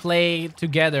can play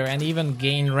together and even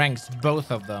gain ranks,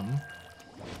 both of them.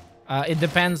 It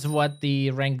depends what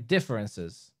the rank difference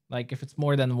is, like if it's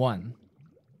more than 1.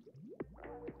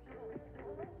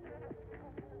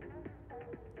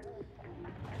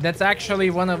 That's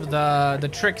actually one of the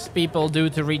tricks people do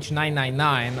to reach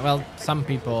 999. Well, some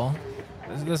people.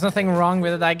 There's nothing wrong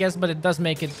with it, I guess, but it does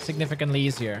make it significantly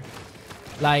easier.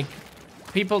 Like,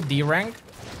 people derank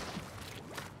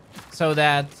so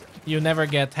that you never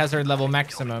get hazard level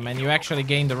maximum and you actually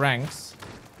gain the ranks.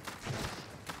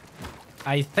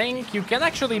 I think you can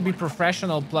actually be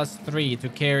professional +3 to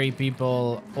carry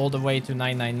people all the way to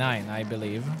 999, I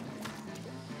believe.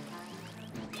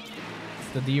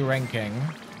 It's the deranking.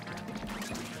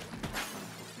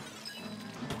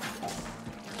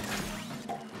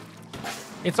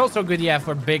 It's also good, yeah,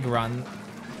 for big run.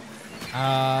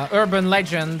 Urban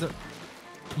Legend,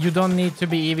 you don't need to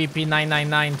be EVP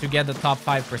 999 to get the top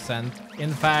 5%.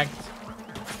 In fact,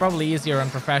 it's probably easier on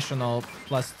professional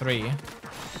 +3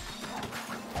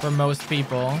 for most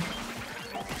people.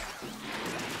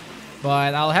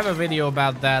 But I'll have a video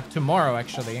about that tomorrow,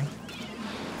 actually.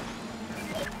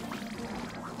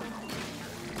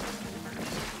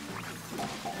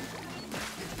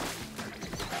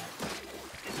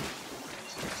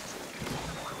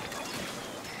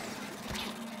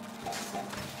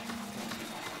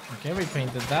 Okay, we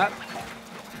painted that.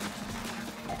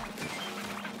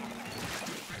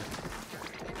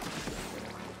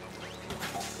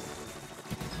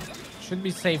 Should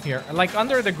be safe here. Like,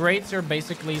 under the grates, you're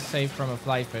basically safe from a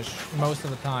fly fish most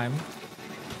of the time,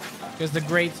 because the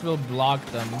grates will block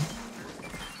them.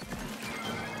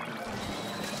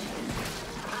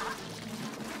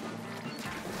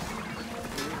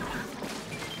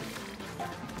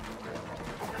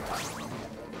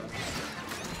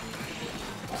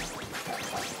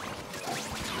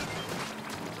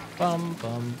 Bum,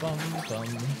 bum, bum, bum.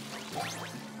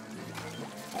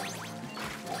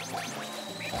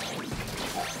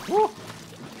 Woo!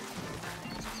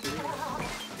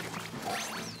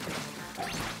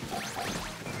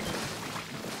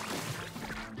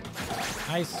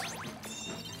 Nice.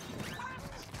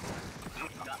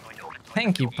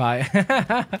 Thank you, Pi.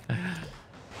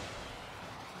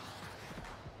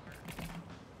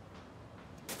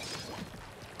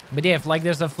 But yeah, if like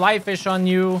there's a fly fish on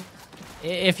you,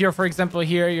 if you're, for example,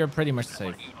 here, you're pretty much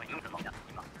safe.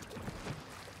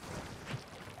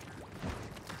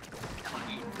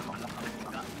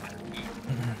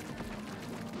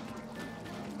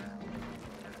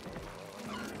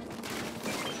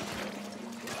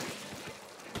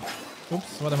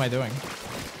 Oops, what am I doing?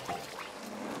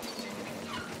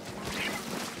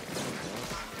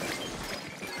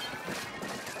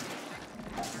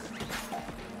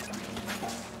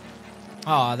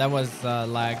 Oh, that was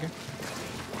lag.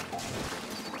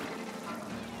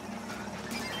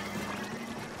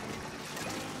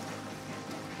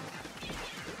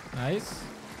 Nice.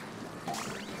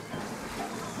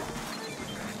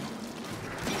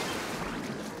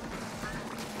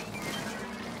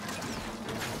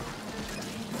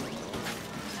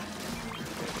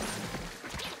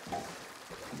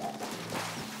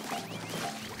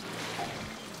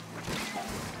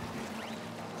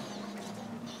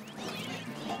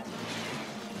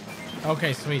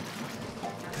 Okay, sweet.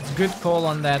 It's a good call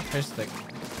on that fish stick.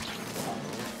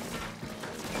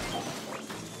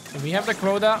 So we have the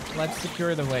quota. Let's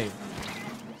secure the wave.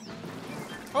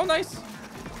 Oh, nice.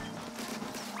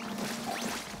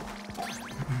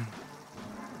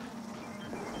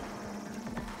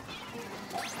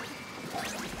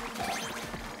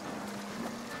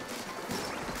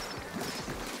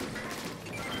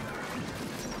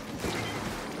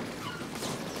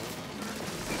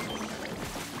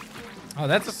 Oh,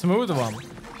 that's a smooth one.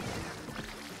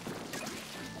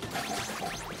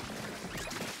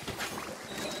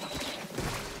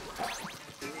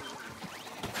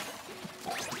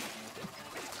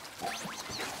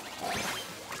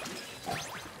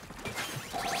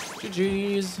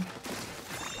 GG's.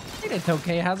 Hey, it's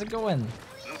okay. How's it going?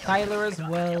 Tyler as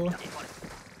well.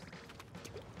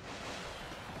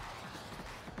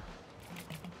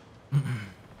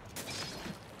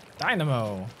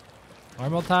 Dynamo.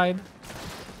 Normal tide.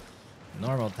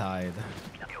 Normal tide.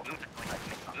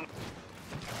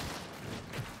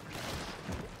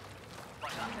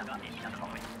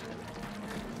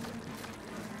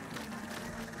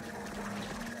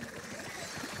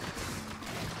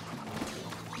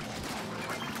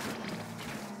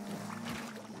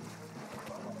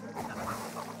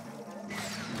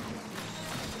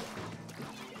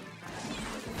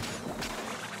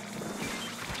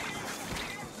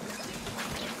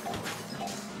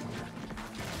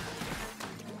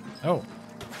 Oh.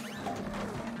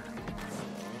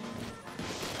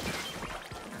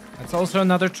 That's also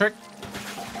another trick.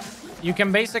 You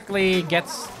can basically get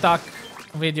stuck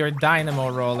with your dynamo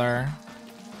roller.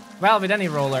 Well, with any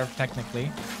roller,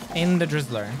 technically. In the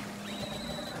drizzler.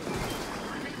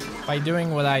 By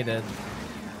doing what I did.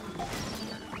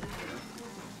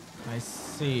 I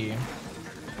see.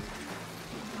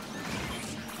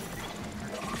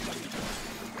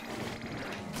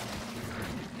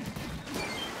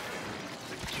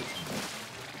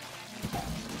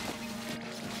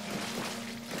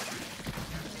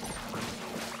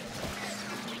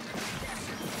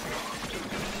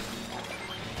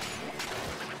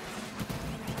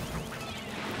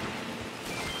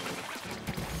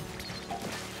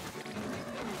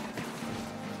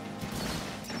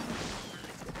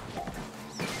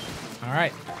 All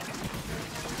right.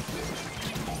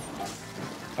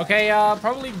 Okay,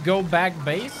 probably go back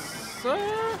base.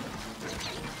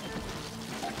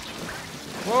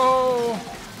 Whoa.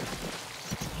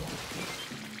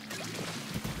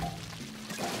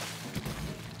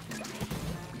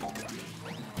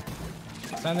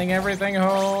 Sending everything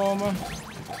home.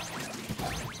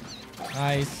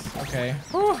 Nice. Okay.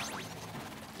 Whew.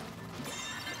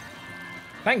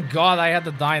 Thank God I had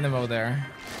the dynamo there.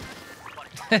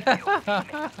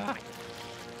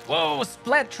 Whoa,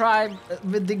 Splat Tribe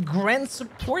with the grand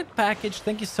support package.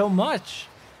 Thank you so much.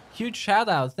 Huge shout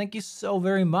out. Thank you so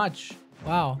very much.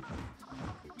 Wow.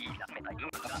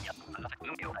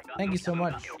 Thank you so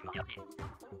much.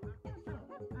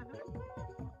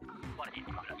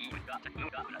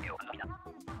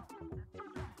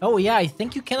 Oh yeah, I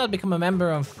think you cannot become a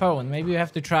member on phone. Maybe you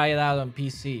have to try it out on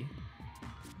PC.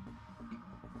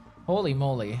 Holy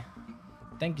moly.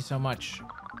 Thank you so much.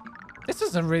 This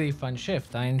is a really fun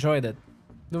shift. I enjoyed it.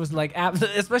 It was like,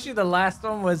 especially the last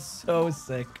one was so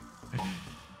sick.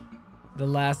 The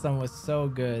last one was so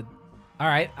good. All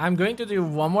right, I'm going to do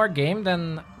one more game.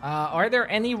 Then, are there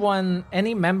any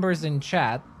members in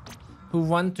chat who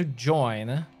want to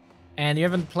join and you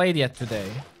haven't played yet today?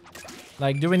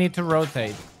 Like, do we need to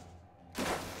rotate?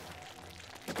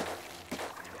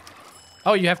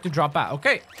 Oh, you have to drop out.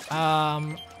 Okay.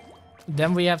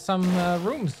 Then we have some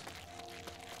rooms.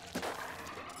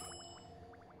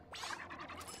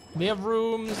 We have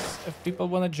rooms if people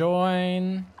want to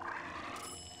join.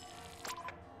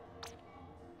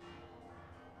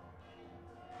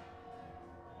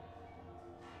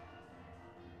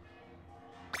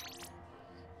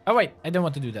 Oh, wait. I don't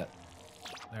want to do that.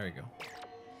 There we go.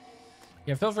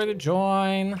 Yeah, feel free to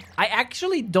join. I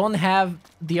actually don't have...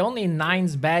 The only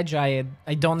 9's badge I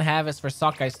don't have is for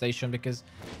Sockeye Station because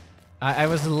I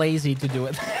was lazy to do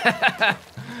it.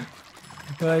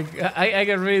 Like, I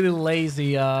got really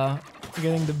lazy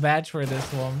getting the badge for this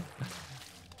one.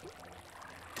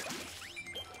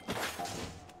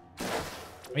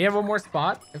 We have one more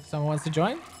spot if someone wants to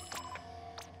join.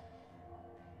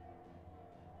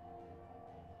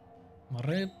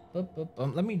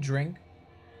 Let me drink.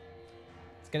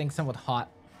 It's getting somewhat hot.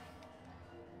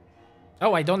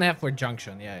 Oh, I don't have for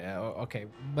junction. Yeah, okay.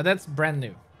 But that's brand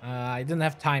new. I didn't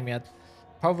have time yet.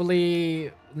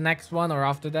 Probably next one or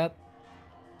after that.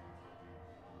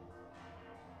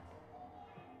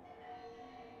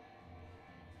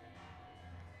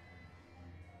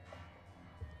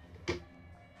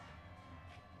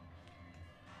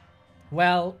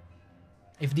 Well,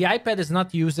 if the iPad is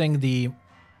not using the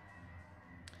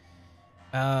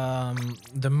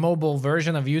mobile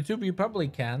version of YouTube, you probably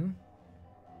can.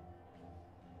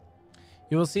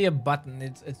 You will see a button.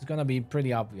 It's gonna be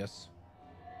pretty obvious.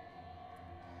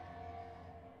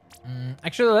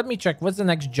 Actually, let me check. What's the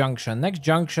next junction? Next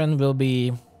junction will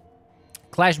be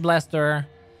Clash Blaster,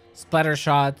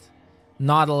 Splattershot,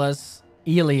 Nautilus,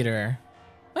 E-Leader.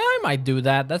 I might do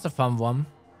that. That's a fun one.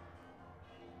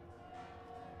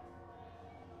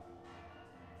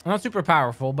 Not super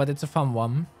powerful, but it's a fun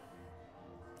one.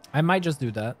 I might just do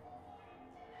that.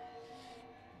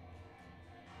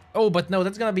 Oh, but no,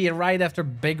 that's gonna be right after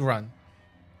Big Run.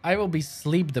 I will be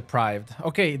sleep deprived.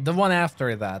 Okay, the one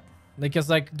after that. Because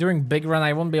like during Big Run,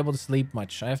 I won't be able to sleep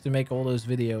much. I have to make all those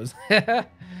videos.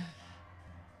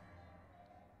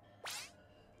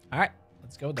 All right,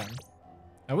 let's go then.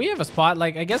 We have a spot.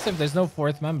 Like, I guess if there's no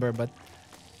fourth member, but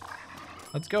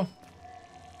let's go.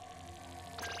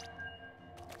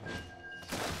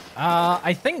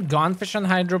 I think Gonefish and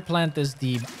Hydro Plant is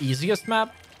the easiest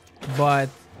map, but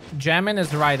Jammin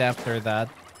is right after that.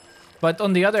 But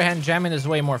on the other hand, Jammin is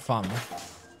way more fun.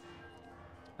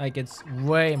 Like, it's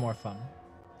way more fun.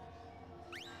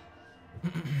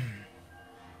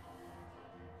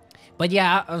 But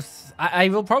yeah, I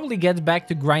will probably get back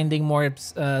to grinding more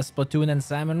Splatoon and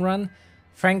Salmon Run.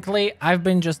 Frankly, I've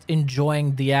been just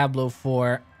enjoying Diablo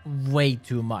for way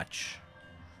too much.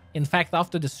 In fact,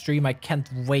 after the stream, I can't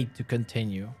wait to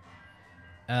continue.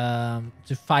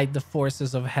 To fight the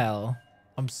forces of hell.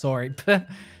 I'm sorry.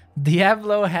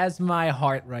 Diablo has my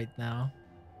heart right now.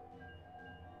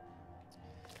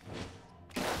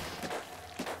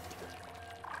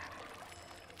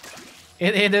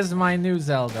 It is my new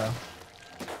Zelda.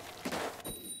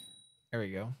 There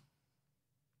we go.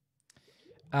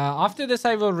 After this,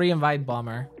 I will re-invite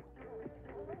Bomber.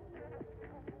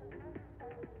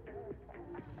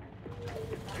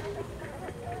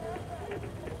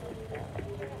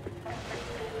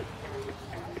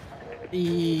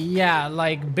 Yeah,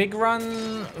 like Big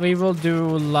Run, we will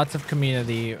do lots of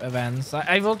community events.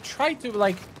 I will try to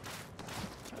like...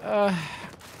 yeah,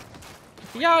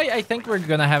 I think we're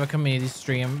gonna have a community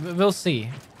stream. We'll see.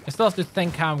 I still have to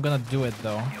think how I'm gonna do it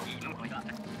though.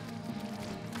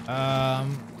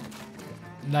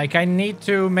 Like I need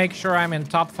to make sure I'm in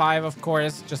top 5, of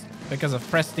course, just because of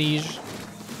prestige.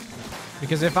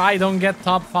 Because if I don't get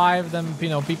top 5, then, you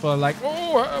know, people are like,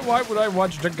 oh, why would I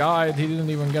watch the guide? He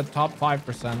didn't even get top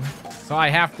 5%. So I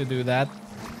have to do that.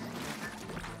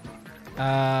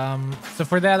 So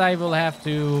for that, I will have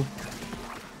to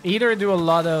either do a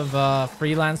lot of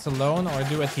freelance alone or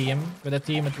do a team. With a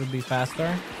team, it would be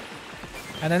faster.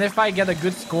 And then if I get a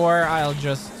good score, I'll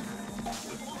just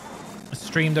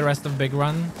stream the rest of Big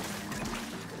Run.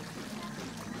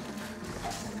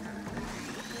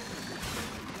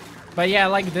 But yeah,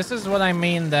 like this is what I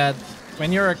mean, that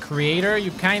when you're a creator, you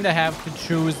kind of have to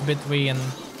choose between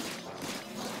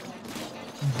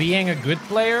being a good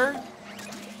player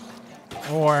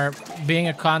or being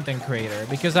a content creator.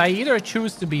 Because I either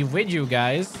choose to be with you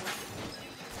guys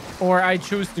or I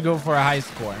choose to go for a high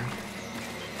score.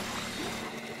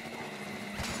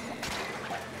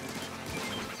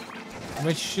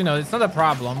 Which, you know, it's not a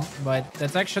problem, but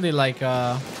that's actually like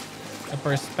a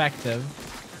perspective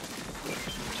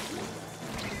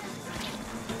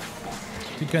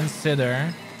to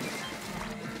consider.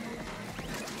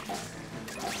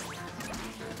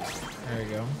 There we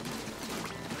go.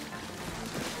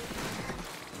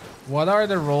 What are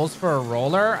the roles for a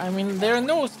roller? I mean, there are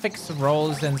no fixed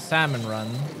roles in Salmon Run.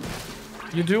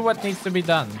 You do what needs to be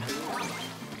done.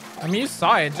 I mean, you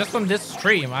saw it just on this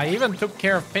stream. I even took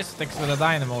care of Fistics with a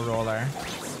Dynamo Roller.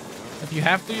 If you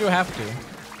have to, you have to.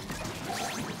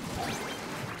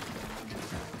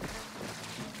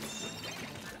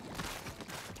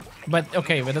 But,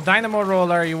 okay, with a Dynamo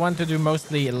Roller, you want to do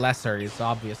mostly lessers,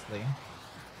 obviously.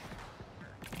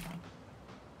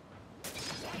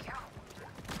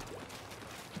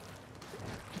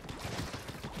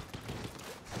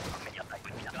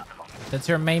 That's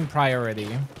your main priority.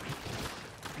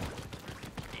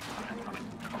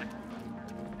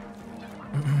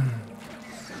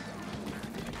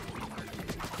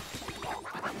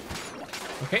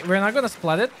 Okay, we're not gonna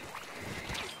split it.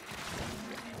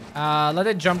 Let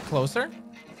it jump closer.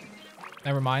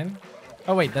 Never mind.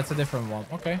 Oh wait, that's a different one.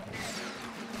 Okay.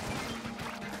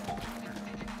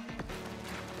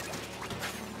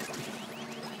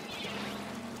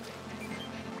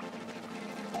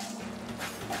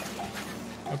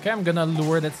 Okay, I'm gonna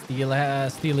lure that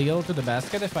steel eel to the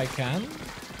basket if I can.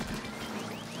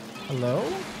 Hello?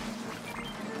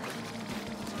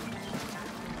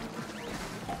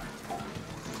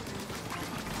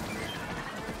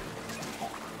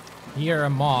 Here, a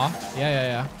maw.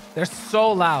 Yeah. They're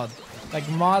so loud. Like,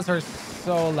 maws are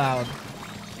so loud.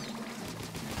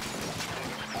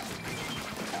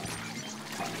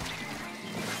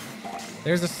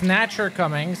 There's a snatcher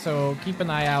coming, so keep an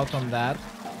eye out on that.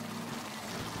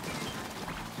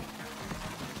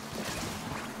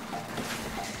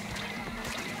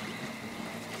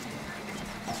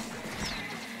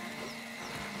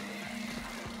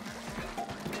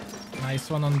 Nice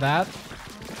one on that.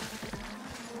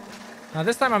 Now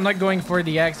this time I'm not going for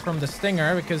the eggs from the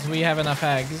stinger because we have enough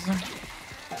eggs. So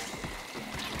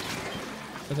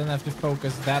I don't have to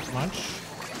focus that much.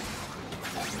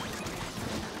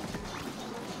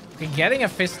 Okay, getting a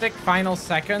fistic final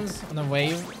seconds on a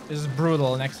wave is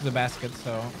brutal next to the basket.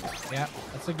 So yeah,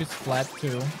 that's a good splat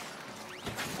too.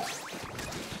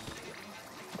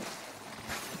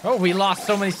 Oh, we lost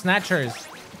so many snatchers.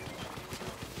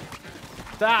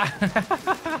 Ah.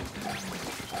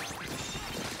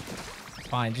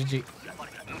 Fine, GG.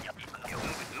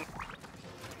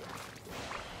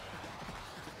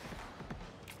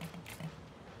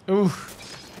 Ooh.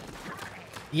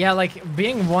 Yeah, like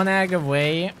being one egg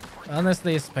away,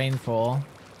 honestly, is painful.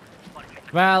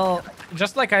 Well,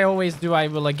 just like I always do, I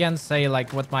will again say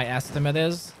like what my estimate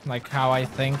is, like how I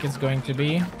think it's going to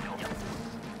be.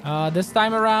 This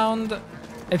time around,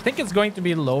 I think it's going to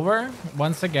be lower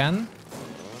once again.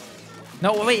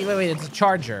 No, wait, it's a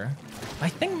charger. I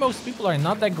think most people are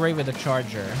not that great with a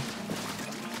charger.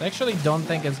 I actually don't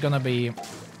think it's gonna be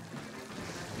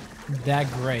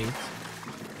that great.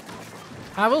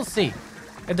 I will see.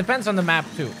 It depends on the map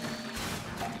too.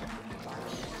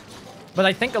 But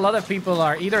I think a lot of people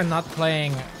are either not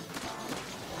playing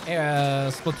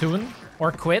Splatoon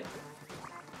or quit.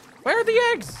 Where are the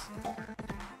eggs?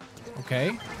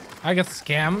 Okay. I got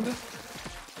scammed.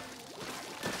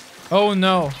 Oh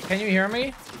no. Can you hear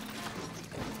me?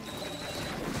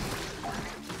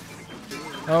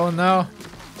 Oh no.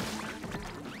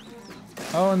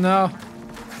 Oh no.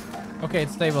 Okay,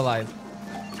 it's stabilized.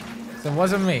 So it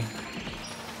wasn't me.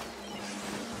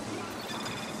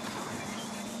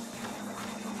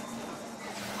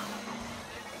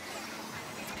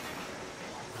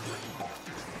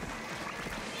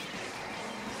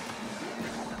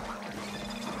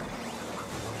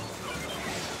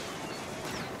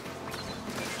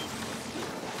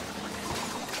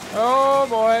 Oh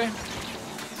boy.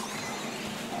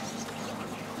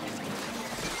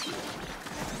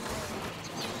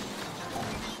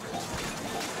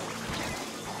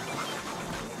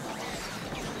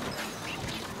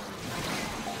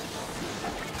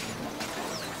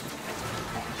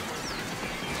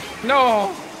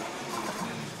 No.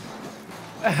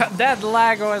 That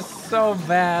lag was so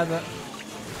bad.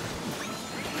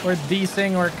 Or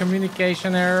desync or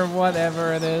communication error,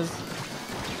 whatever it is.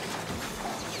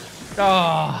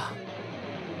 Oh.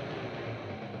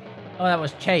 Oh, that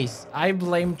was Chase. I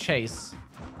blame Chase.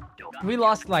 We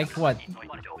lost like, what,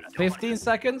 15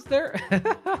 seconds there?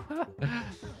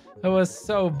 That was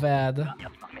so bad.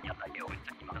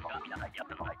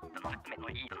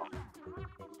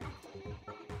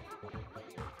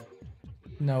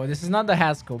 No, this is not the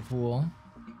Haskell pool.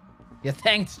 Yeah,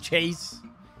 thanks, Chase.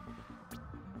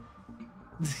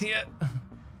 Yeah.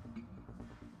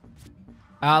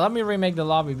 Let me remake the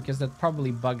lobby because that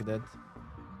probably bugged it.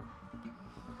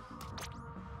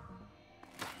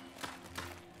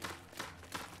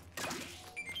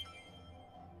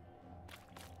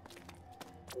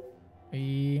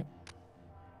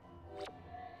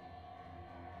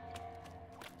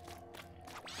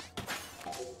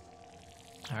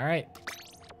 All right,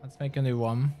 let's make a new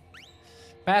one.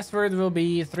 Password will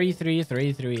be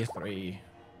 33333.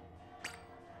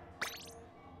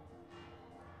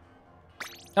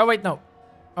 Oh wait, no.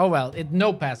 Oh well,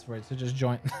 no password, so just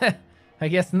join. I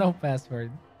guess no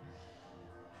password.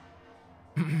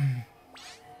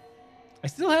 I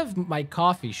still have my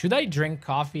coffee. Should I drink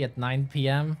coffee at 9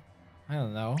 p.m? I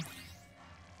don't know.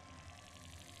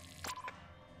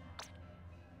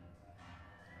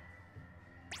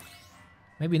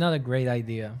 Maybe not a great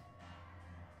idea.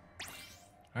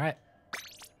 All right.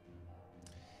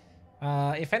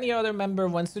 If any other member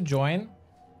wants to join,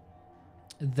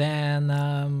 then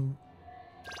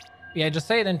Yeah, just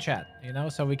say it in chat, you know,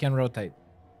 so we can rotate.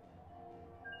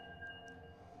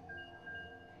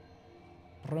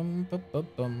 Rum, bum, bum,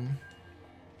 bum.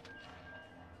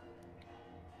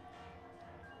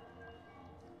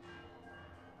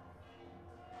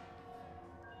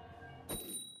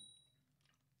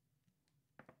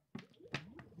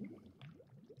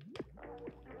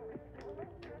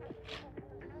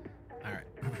 All right.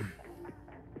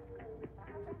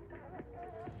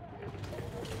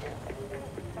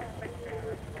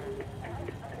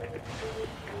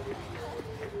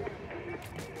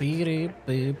 Beep,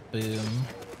 beep, boom.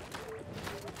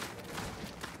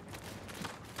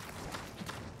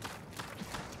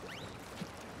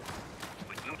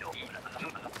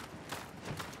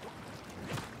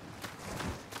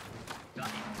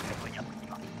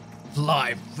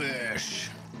 Live fish.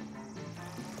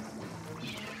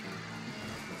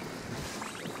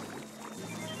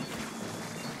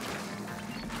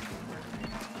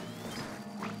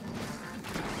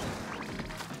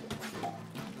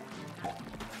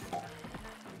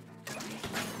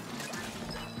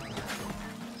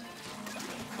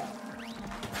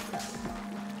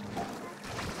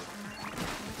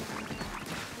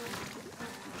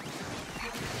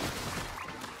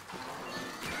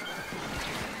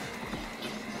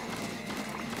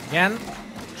 Again,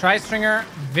 Tri-Stringer,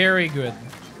 very good.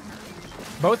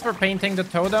 Both for painting the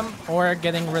totem or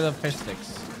getting rid of fish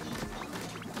sticks.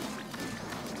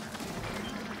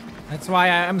 That's why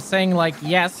I'm saying, like,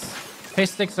 yes,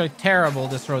 fish sticks are terrible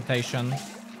this rotation,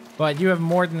 but you have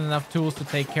more than enough tools to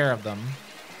take care of them.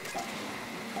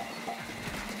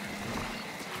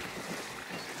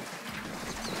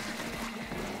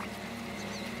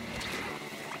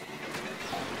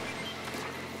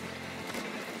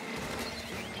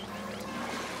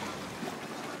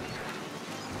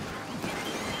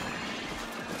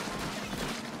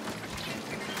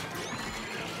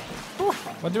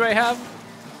 What do I have?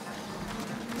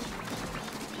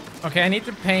 Okay, I need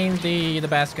to paint the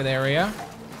basket area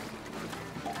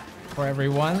for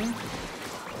everyone.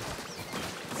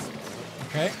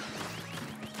 Okay.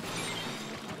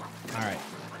 All right.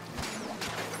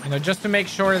 You know, just to make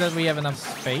sure that we have enough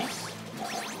space.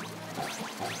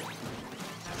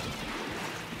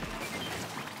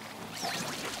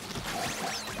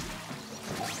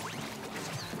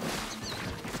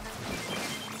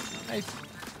 Nice.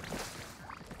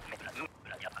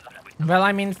 Well,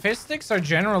 I mean, fish sticks are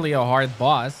generally a hard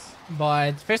boss,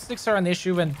 but fish sticks are an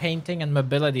issue when painting and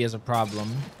mobility is a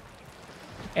problem.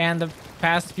 And the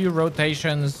past few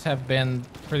rotations have been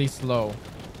pretty slow.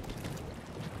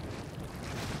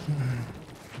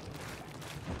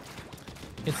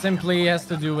 It simply has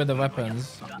to do with the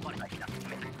weapons.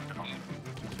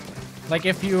 Like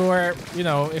if you're, you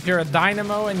know, if you're a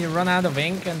dynamo and you run out of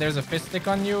ink and there's a fish stick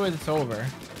on you, it's over.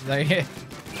 Like,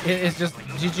 it's just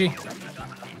GG.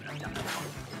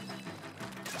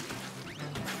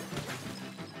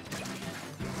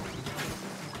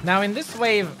 Now in this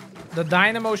wave, the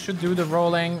dynamo should do the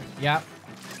rolling. Yeah.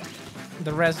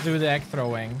 The rest do the egg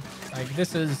throwing. Like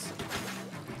this is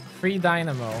free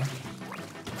dynamo.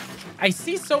 I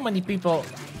see so many people,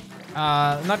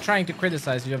 I'm not trying to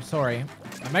criticize you, I'm sorry.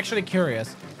 I'm actually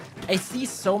curious. I see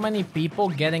so many people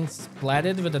getting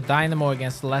splatted with the dynamo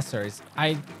against lessers.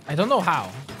 I don't know how.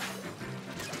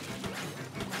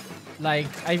 Like,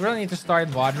 I really need to start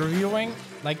VOD reviewing,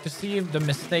 like to see the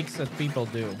mistakes that people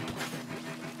do.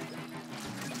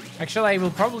 Actually, I will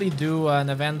probably do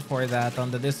an event for that on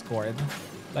the Discord.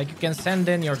 Like, you can send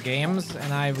in your games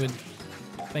and I would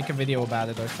make a video about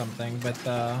it or something, but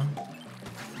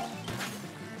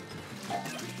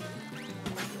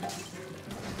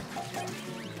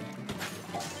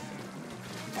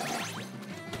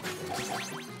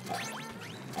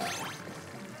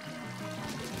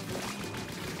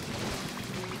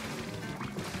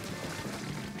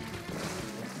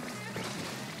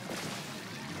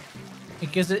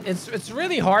because it's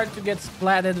really hard to get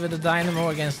splatted with a dynamo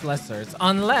against lessers,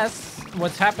 unless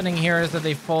what's happening here is that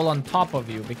they fall on top of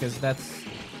you, because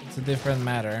it's a different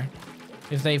matter.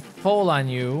 If they fall on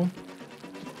you,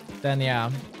 then yeah.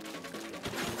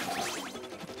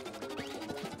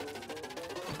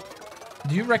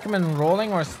 Do you recommend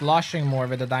rolling or sloshing more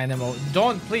with a dynamo?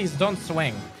 Please don't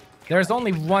swing. There's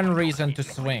only one reason to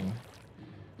swing.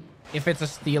 If it's a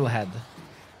steelhead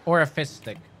or a fish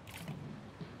stick.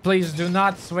 Please do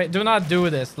not swing. Do not do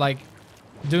this. Like,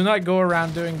 do not go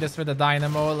around doing this with a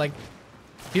dynamo. Like,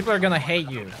 people are gonna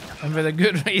hate you. And with a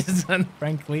good reason,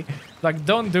 frankly. Like,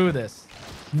 don't do this.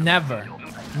 Never.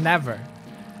 Never.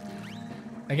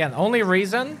 Again, only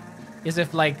reason is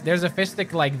if, like, there's a fish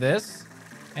stick like this.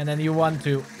 And then you want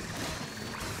to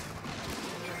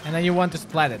And then you want to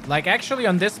splat it. Like, actually,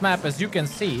 on this map, as you can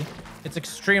see, it's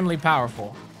extremely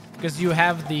powerful. Because you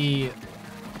have the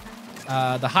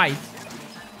height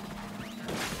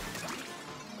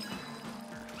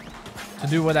to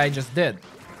do what I just did.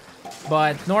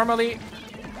 But normally,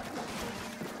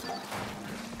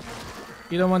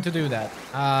 you don't want to do that.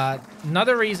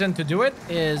 Another reason to do it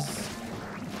is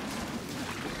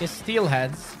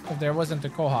steelheads. If there wasn't a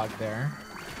quahog there.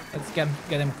 Let's get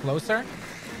him closer.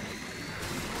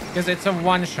 Because it's a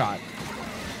one-shot.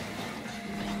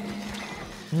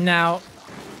 Now,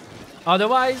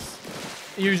 otherwise,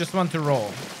 you just want to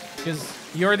roll. Because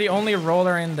you're the only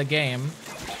roller in the game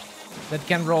that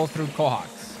can roll through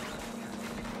quahogs.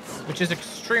 Which is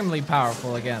extremely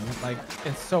powerful again. Like,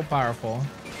 it's so powerful.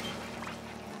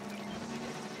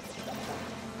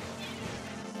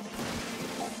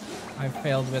 I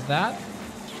failed with that.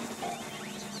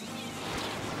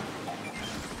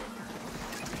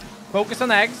 Focus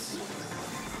on eggs.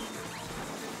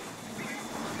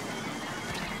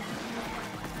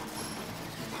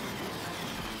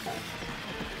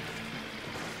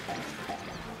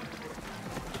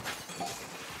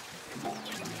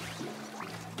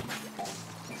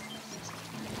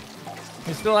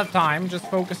 We still have time. Just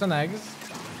focus on eggs.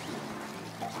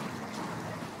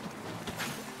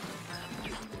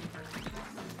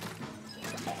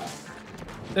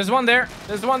 There's one there.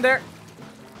 There's one there.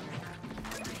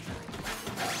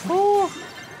 Ooh.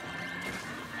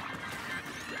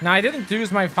 Now, I didn't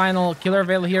use my final killer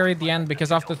veil here at the end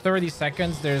because after 30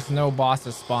 seconds, there's no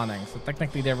bosses spawning. So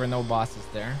technically, there were no bosses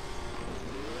there.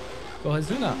 Go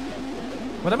Hazuna.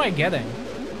 What am I getting?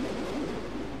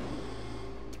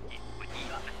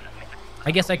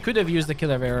 I guess I could have used the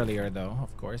killer veil earlier, though,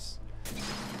 of course.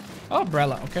 Oh,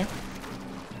 umbrella. Okay.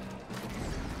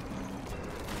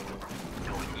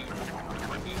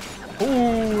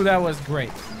 Ooh, that was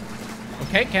great.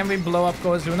 Okay, can we blow up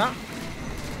Kozuna?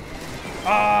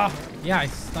 Ah, yeah,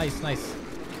 nice, nice.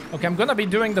 Okay, I'm gonna be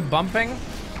doing the bumping.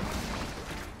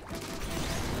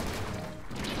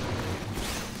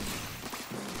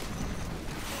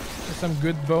 For some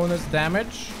good bonus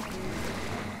damage.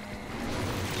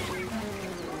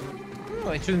 Oh,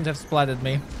 it shouldn't have splatted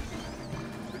me.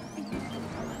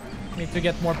 Need to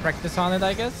get more practice on it,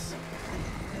 I guess.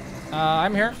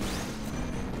 I'm here.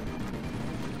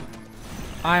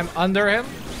 I'm under him.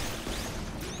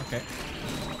 Okay.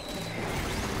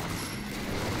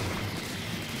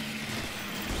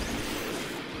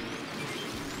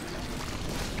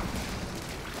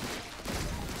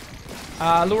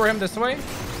 Lure him this way.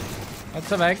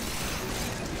 That's a egg.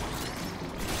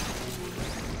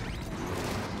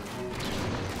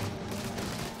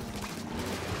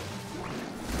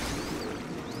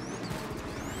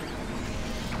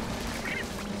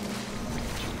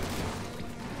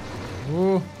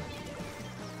 Ooh.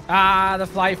 Ah, the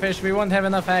fly fish. We won't have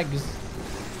enough eggs.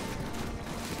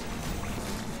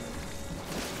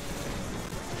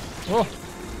 Oh.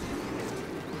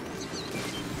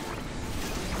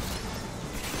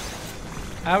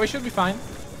 We should be fine.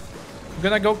 I'm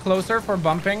gonna go closer for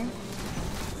bumping.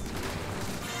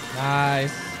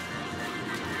 Nice.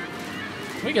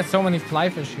 We get so many fly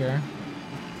fish here.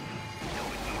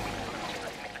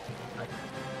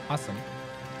 Awesome.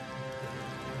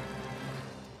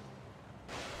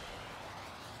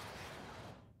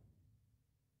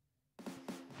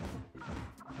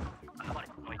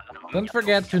 Don't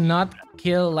forget to not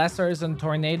kill lessers and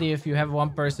tornado if you have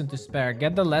one person to spare.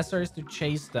 Get the lessers to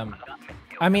chase them.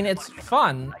 I mean, it's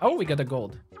fun. Oh, we got a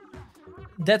gold.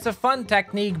 That's a fun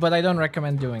technique, but I don't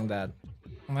recommend doing that.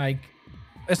 Like,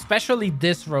 especially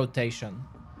this rotation.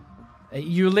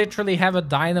 You literally have a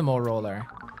dynamo roller.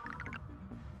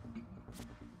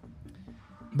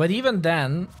 But even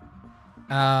then,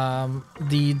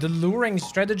 the luring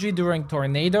strategy during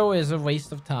tornado is a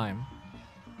waste of time.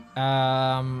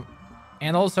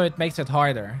 And also it makes it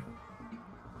harder.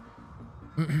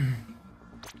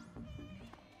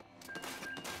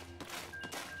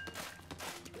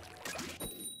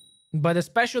 But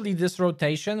especially this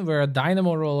rotation where a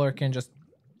dynamo roller can just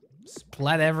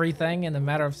splat everything in a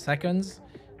matter of seconds.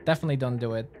 Definitely don't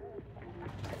do it.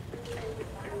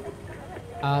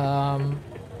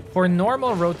 For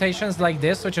normal rotations like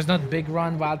this, which is not big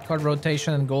run, wildcard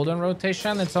rotation, and golden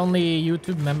rotation, it's only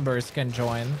YouTube members can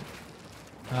join.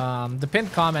 The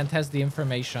pinned comment has the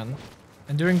information.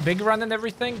 And during big run and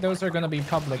everything, those are going to be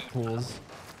public pools.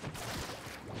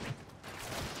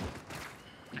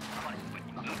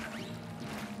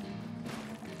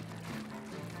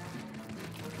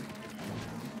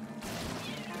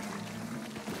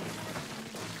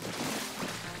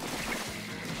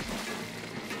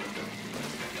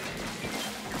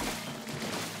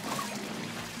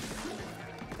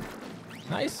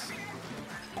 Nice.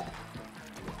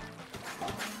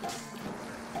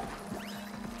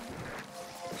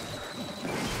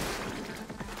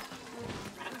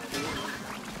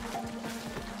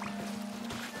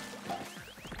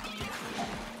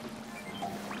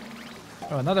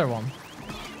 Oh, another one.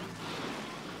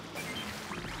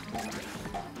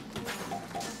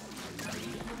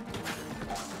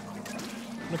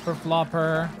 Flipper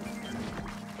flopper.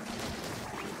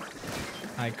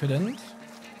 I couldn't.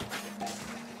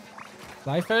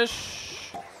 Fly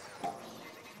fish.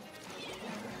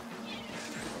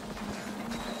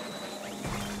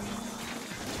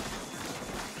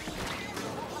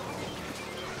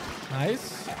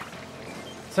 Nice.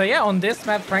 So yeah, on this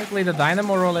map, frankly, the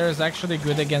Dynamo Roller is actually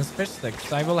good against fish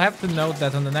sticks. I will have to note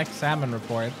that on the next Salmon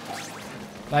report.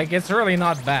 Like, it's really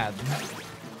not bad.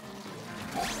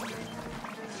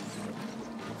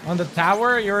 On the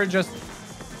tower, you're just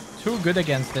too good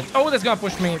against it. Oh, that's gonna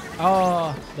push me.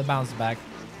 Oh, the bounce back.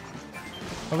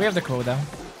 But we have the quota.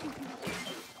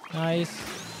 Nice.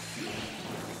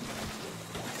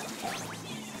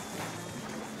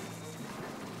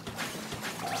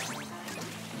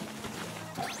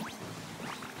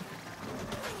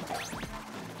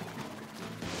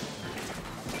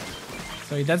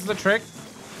 So that's the trick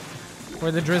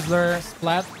for the Drizzler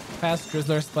splat. Fast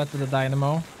Drizzler splat to the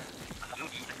Dynamo.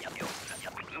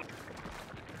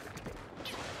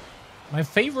 My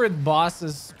favorite boss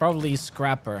is probably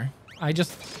Scrapper. I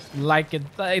just like it.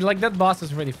 Like that boss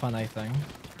is really fun, I think.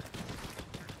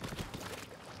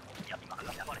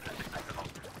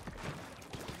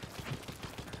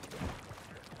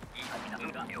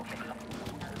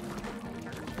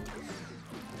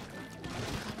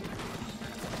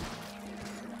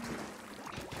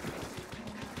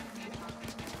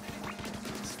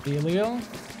 Steelio.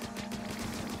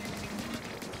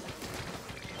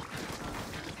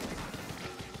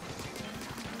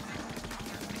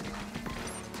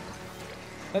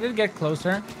 I did get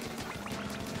closer.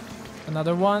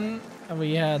 Another one.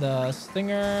 We had a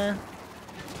Stinger.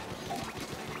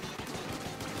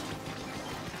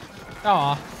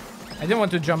 Oh, I didn't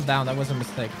want to jump down. That was a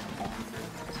mistake.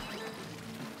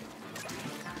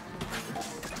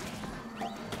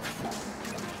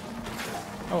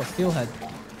 Oh, Steelhead.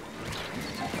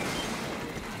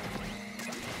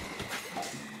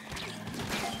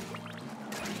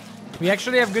 We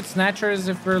actually have good snatchers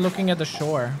if we're looking at the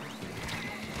shore.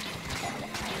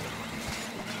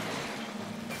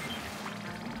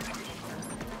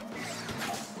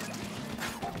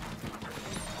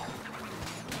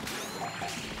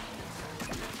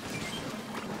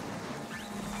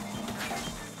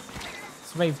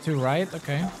 It's wave 2, right?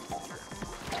 Okay.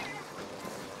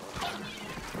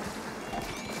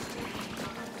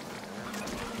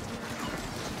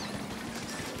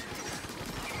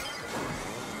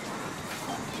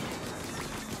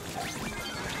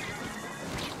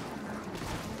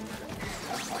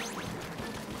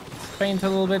 Paint a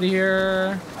little bit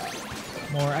here.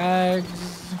 More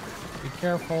eggs. Be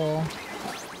careful.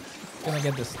 Gonna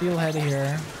get the Steelhead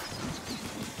here.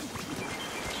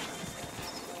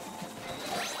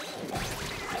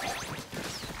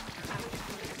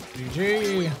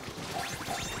 GG.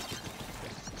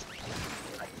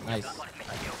 Nice.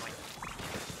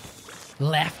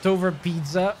 Leftover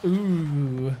pizza.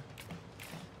 Ooh.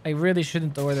 I really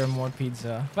shouldn't order more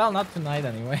pizza. Well, not tonight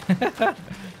anyway.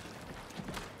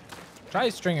 Try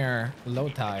Stringer, low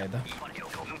tide.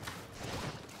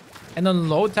 And on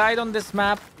low tide on this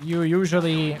map, you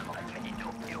usually...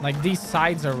 Like, these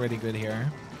sides are really good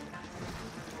here.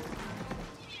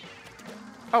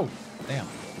 Oh, damn.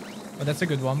 But that's a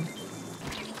good one.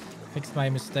 Fixed my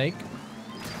mistake.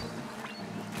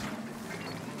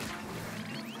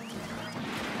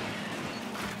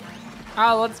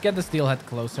 Ah, let's get the Steelhead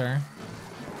closer.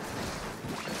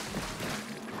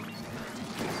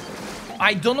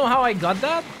 I don't know how I got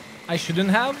that. I shouldn't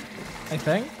have, I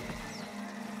think.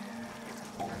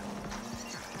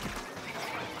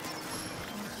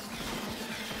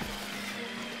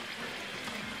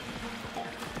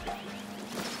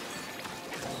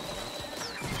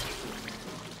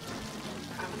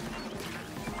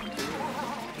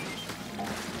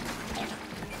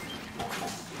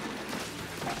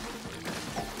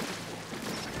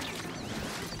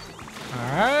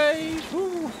 All right.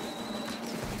 Woo.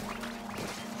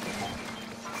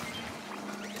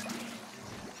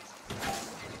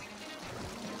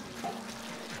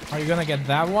 Are you gonna get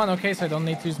that one? Okay, so I don't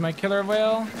need to use my killer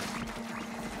whale.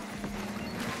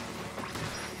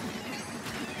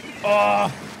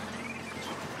 Oh!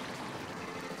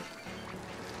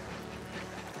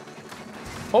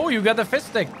 Oh, you got the fist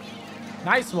stick.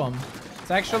 Nice one.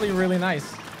 It's actually really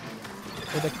nice.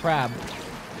 with a crab.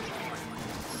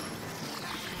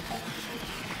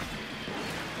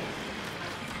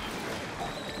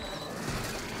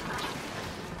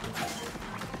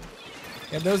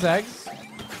 Get those eggs.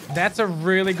 That's a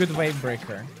really good wave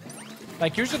breaker.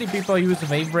 Like, usually people use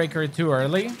wave breaker too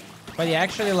early, but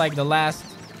actually, like, the last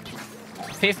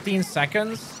 15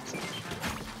 seconds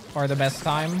are the best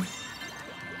time.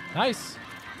 Nice.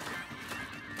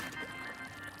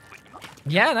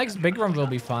 Yeah, next big room will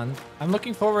be fun. I'm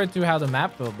looking forward to how the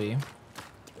map will be.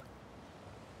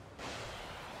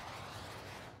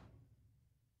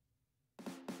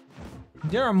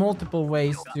 There are multiple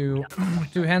ways to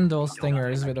to handle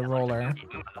stingers with a roller.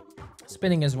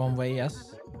 Spinning is one way,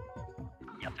 yes.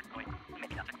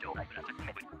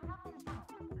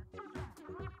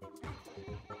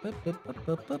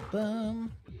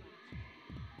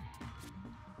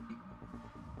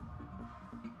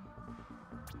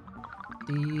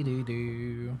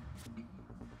 Dee-doo-doo.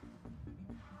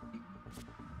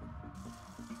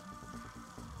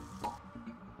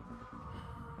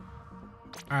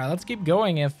 All right, let's keep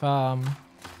going if no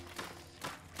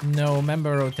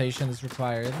member rotation is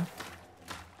required.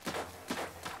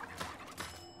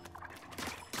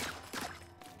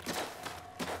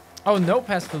 Oh, Nope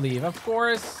has to leave, of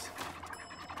course.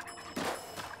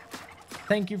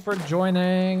 Thank you for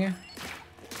joining.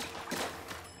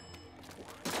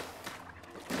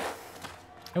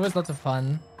 It was lots of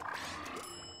fun.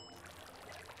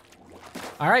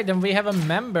 All right, then we have a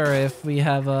member if we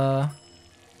have a...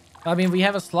 I mean, we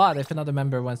have a slot if another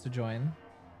member wants to join.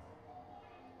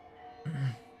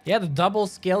 Yeah, the double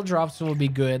skill drops will be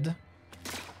good.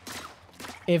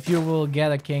 If you will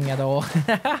get a king at all.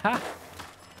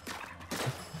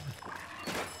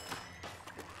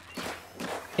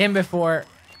 In before...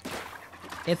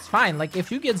 It's fine. Like,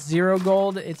 if you get 0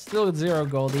 gold, it's still 0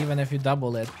 gold even if you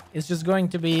double it. It's just going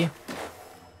to be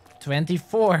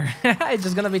 24. It's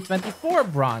just going to be 24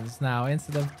 bronze now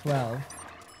instead of 12.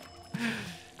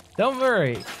 Don't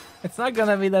worry. It's not going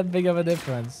to be that big of a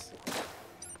difference.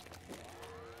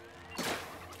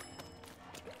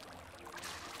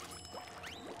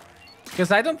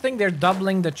 Because I don't think they're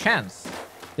doubling the chance.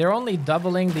 They're only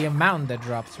doubling the amount that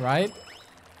drops, right?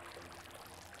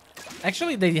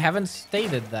 Actually, they haven't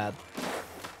stated that.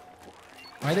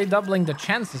 Why are they doubling the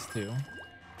chances to?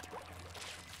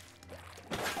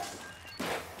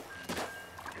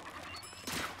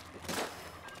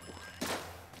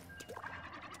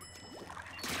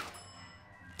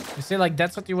 You see, like,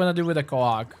 that's what you want to do with a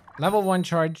Kohawk. Level 1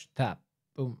 charge, tap.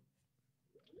 Boom.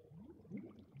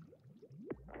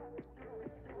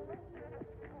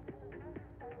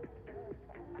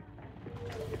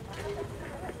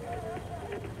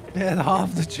 And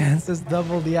half the chances,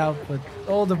 double the output.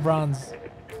 All the bronze.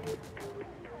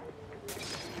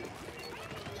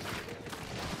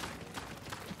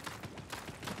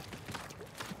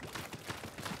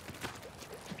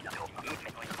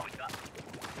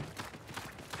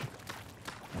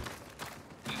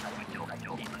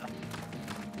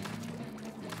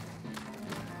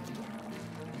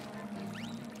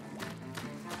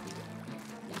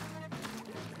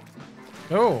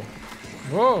 Oh.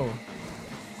 Whoa.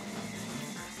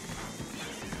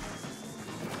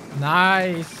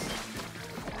 Nice.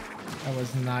 That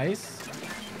was nice.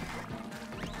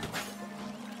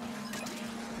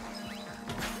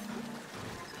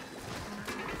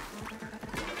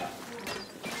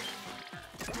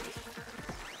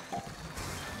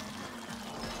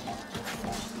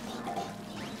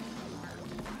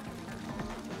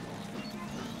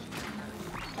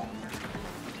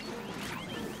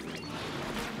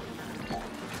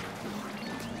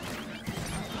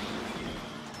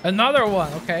 Another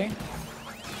one, okay.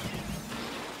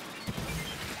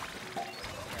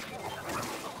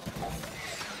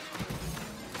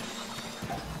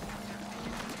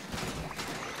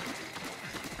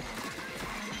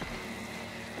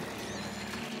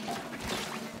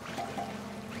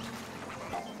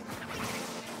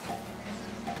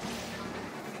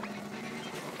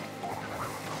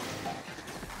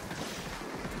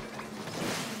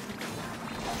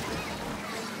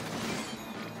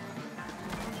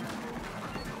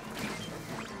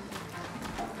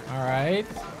 All right.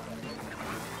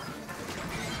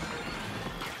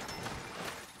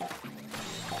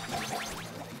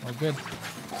 Oh, good.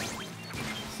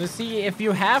 So see, if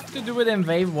you have to do it in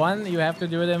wave 1, you have to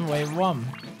do it in wave 1.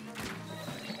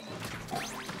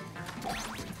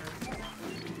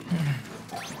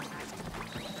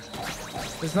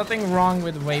 There's nothing wrong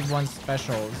with wave 1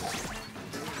 specials.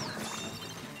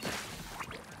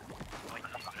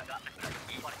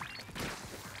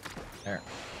 There.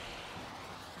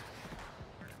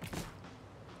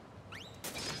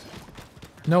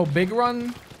 No, Big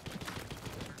Run.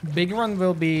 Big Run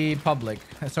will be public,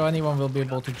 so anyone will be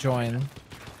able to join.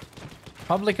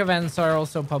 Public events are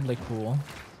also public pool.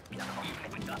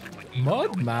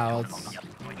 Mud mouths.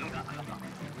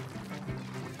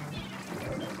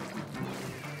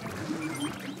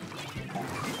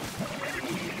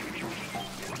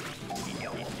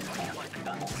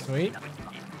 Sweet.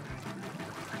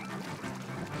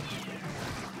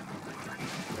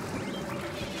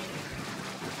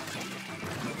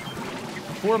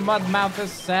 Poor Mudmouth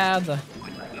is sad.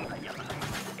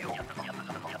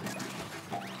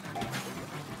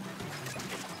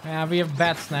 Yeah, we have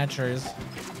bat snatchers.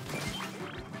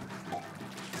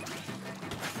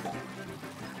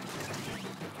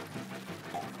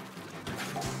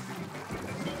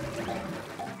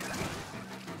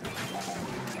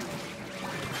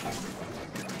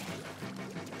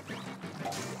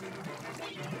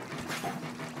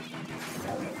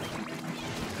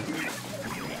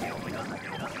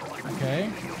 Okay.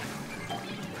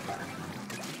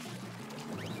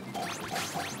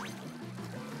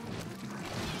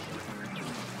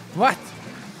 What?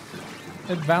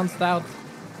 It bounced out.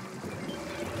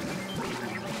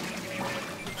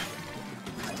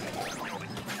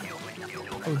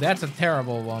 Oh, that's a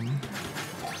terrible one.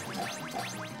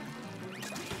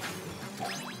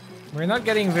 We're not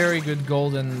getting very good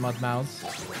golden mudmouths.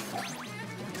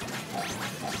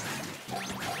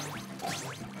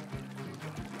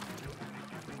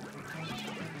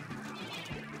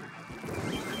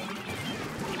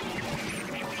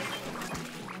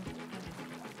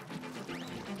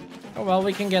 Oh, well,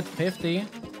 we can get 50.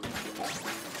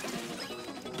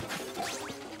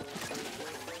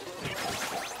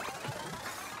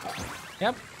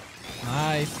 Yep.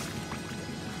 Nice.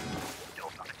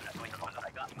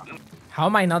 How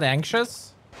am I not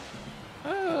anxious?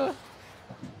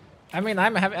 I mean,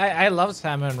 I love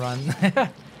Salmon Run.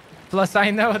 Plus,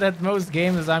 I know that most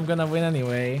games I'm gonna win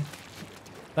anyway.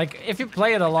 Like, if you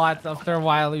play it a lot, after a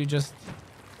while,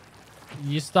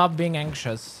 you stop being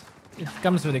anxious. It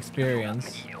comes with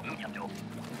experience.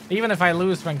 Even if I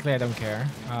lose, frankly, I don't care.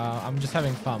 I'm just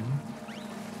having fun.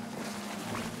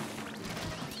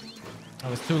 I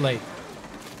was too late.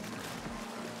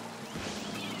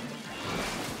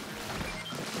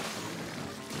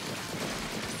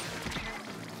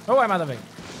 Oh, I'm out of it.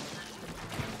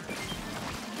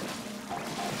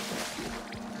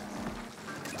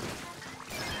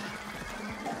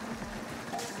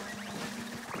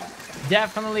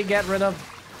 Definitely get rid of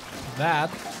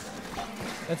that.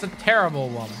 That's a terrible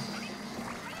one.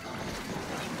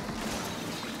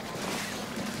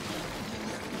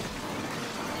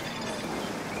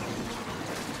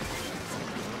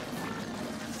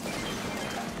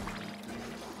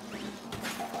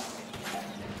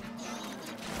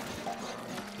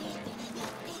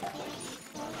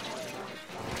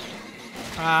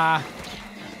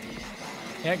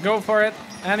 Yeah, go for it.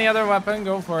 Any other weapon,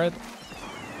 go for it.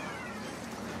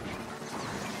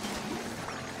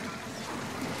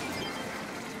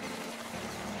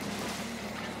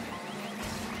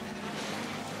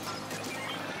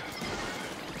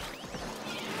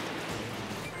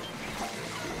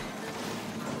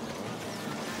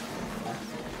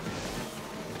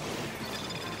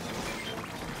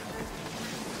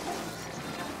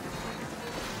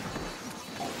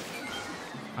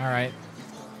 All right.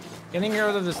 Getting rid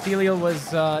of the steel eel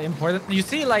was important. You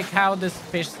see, like, how this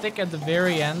fish stick at the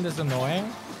very end is annoying?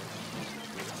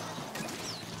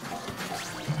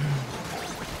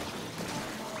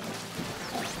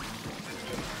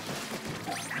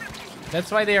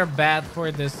 That's why they are bad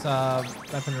for this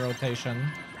weapon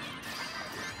rotation.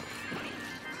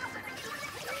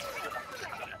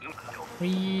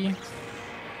 Whee.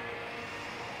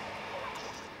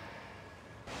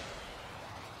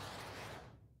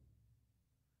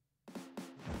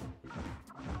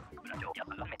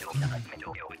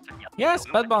 Yeah,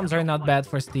 spud bombs are not bad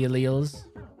for steel eels,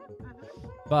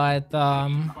 but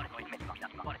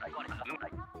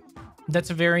that's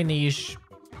a very niche.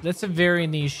 That's a very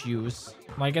niche use.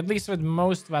 Like, at least with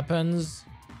most weapons,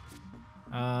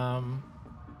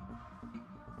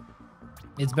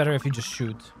 it's better if you just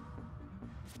shoot.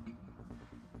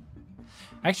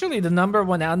 Actually, the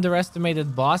 #1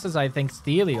 underestimated boss is, I think,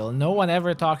 steel eel. No one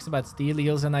ever talks about steel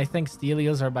eels, and I think steel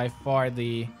eels are by far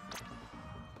the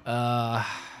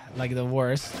like the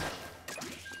worst.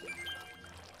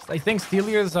 I think steel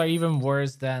eels are even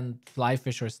worse than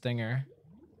flyfish or stinger.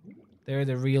 They're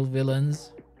the real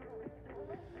villains.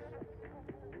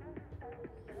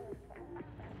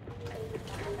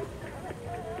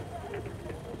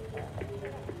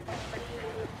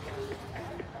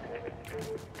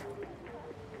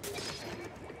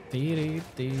 Dee,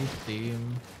 dee, dee.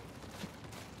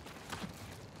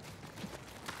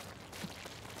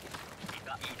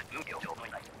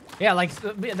 Yeah, like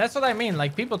that's what I mean.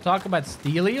 Like people talk about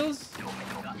steelios,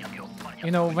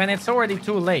 you know, when it's already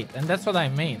too late, and that's what I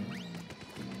mean.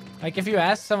 Like if you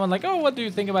ask someone like, "Oh, what do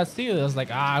you think about steelios?" Like,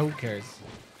 ah, who cares?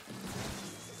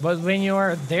 But when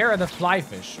you're there at the fly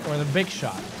fish or the big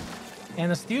shot,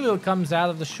 and a steelio comes out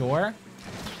of the shore,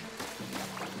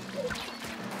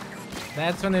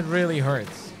 that's when it really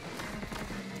hurts.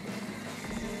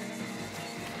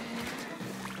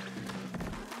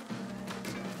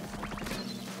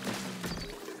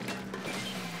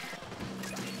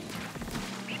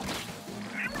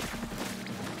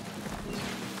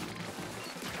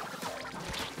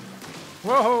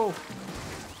 Whoa!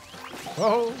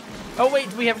 Whoa! Oh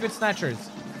wait, we have good snatchers.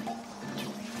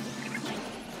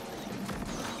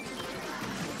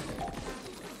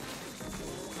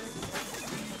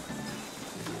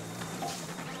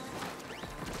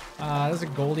 There's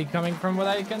a goldie coming from what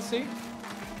I can see.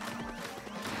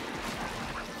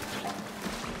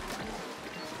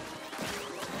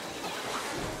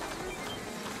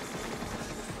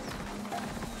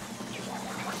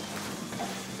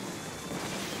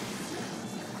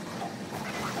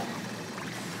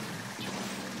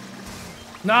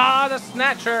 No, the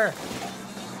snatcher!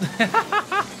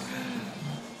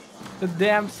 The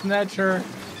damn snatcher.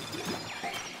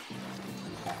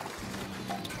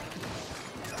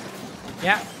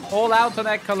 Yeah, all out on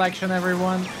that collection,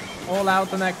 everyone. All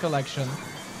out on that collection.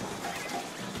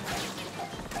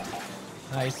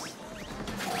 Nice.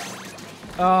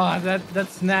 Oh, that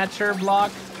snatcher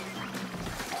block.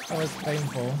 That was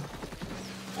painful.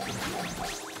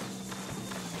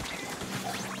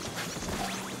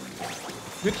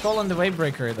 Good call on the wave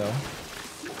breaker, though.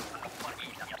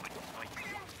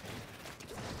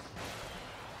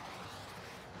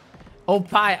 Oh,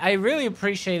 Pi, I really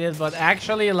appreciate it, but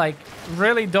actually, like,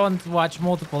 really don't watch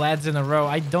multiple ads in a row.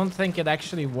 I don't think it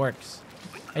actually works.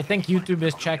 I think YouTube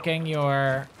is checking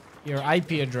your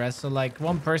IP address, so, like,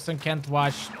 one person can't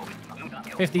watch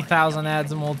 50,000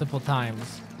 ads multiple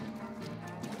times.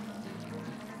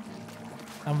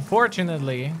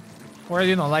 Unfortunately, or,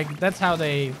 you know, like, that's how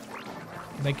they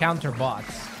counter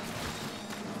bots.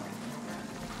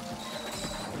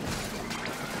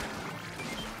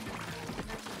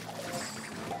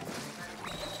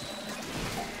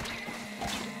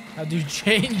 How do you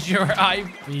change your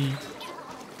IP?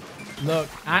 Look,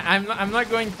 I'm not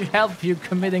going to help you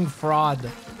committing fraud.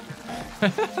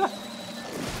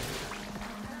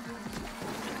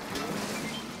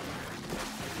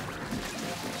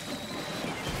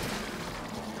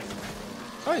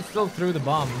 Oh, it still threw the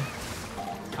bomb.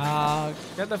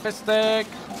 Get the fist stick.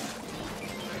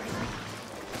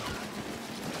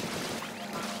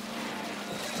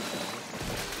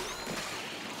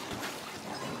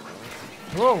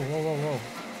 Whoa, whoa, whoa, whoa.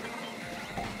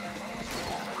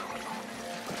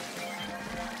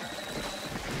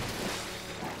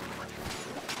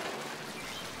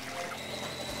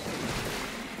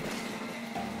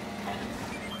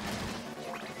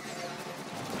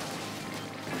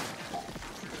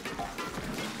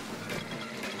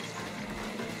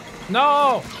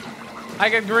 No! I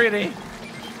get greedy.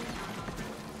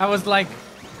 I was like,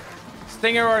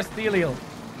 Stinger or Steelio.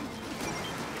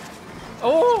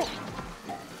 Oh!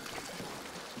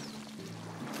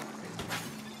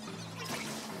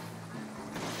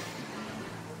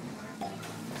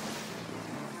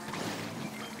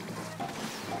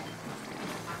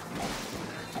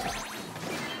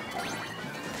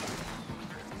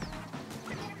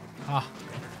 Ah.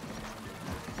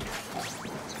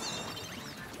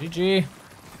 GG.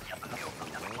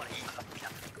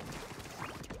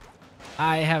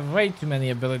 I have way too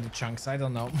many ability chunks. I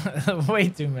don't know. Way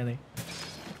too many.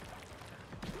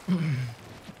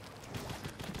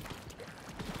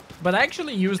 But I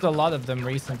actually used a lot of them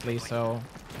recently, so...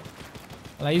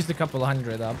 Well, I used a couple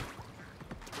hundred up.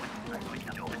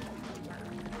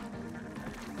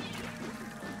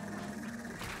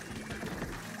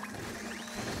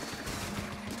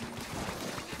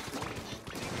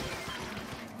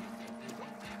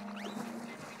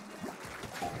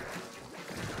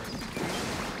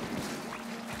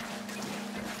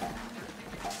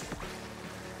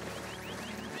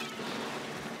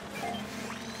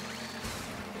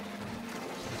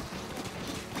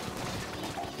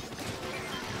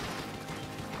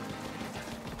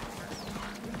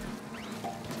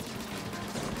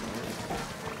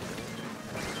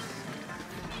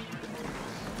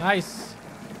 Nice.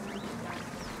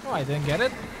 Oh, I didn't get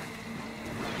it.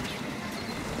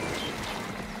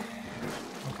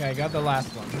 Okay, I got the last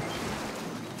one.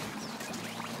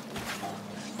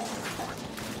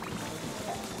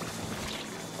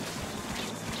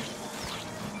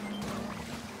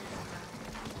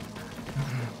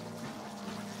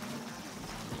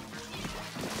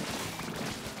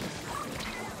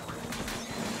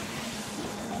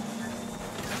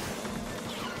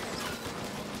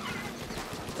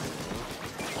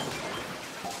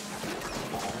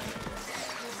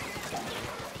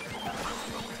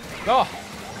 Oh,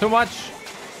 too much.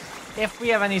 If we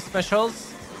have any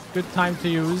specials, good time to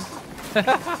use.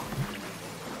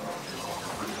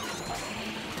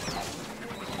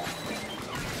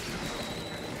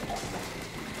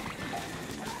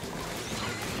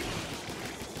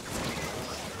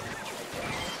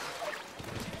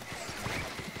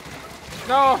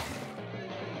 No!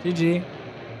 GG.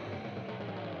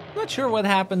 Not sure what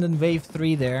happened in wave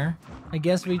 3 there. I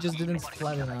guess we just didn't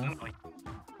split enough.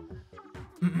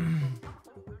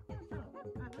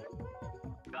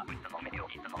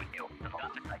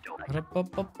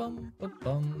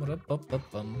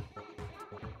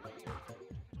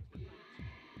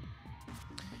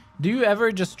 Do you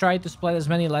ever just try to split as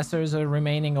many lessers or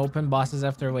remaining open bosses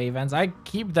after wave ends? I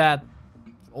keep that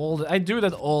I do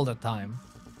that all the time.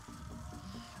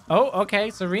 Oh, okay.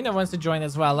 Serena wants to join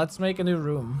as well. Let's make a new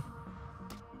room.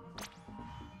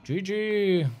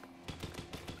 GG.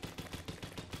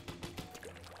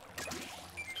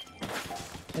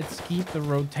 Let's keep the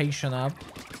rotation up.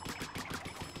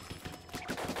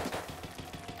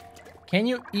 Can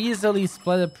you easily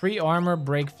split a pre-armor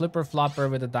break flipper flopper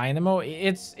with a dynamo?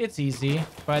 It's easy,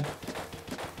 but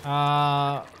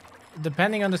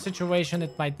depending on the situation,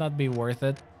 it might not be worth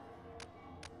it.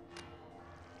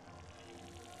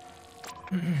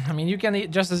 I mean, you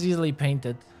can just as easily paint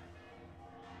it.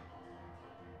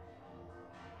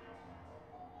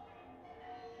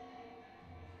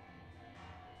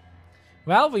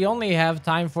 Well, we only have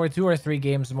time for 2 or 3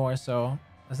 games more, so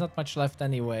there's not much left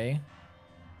anyway.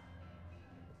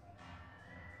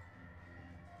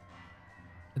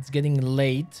 It's getting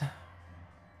late.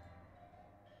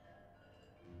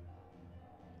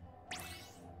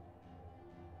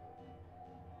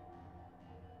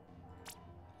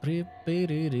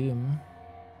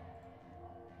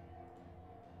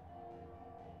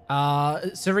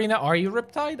 Serena, are you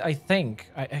Riptide? I think.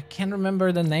 I can't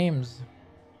remember the names.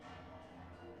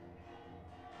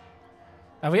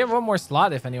 We have one more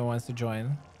slot if anyone wants to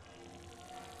join.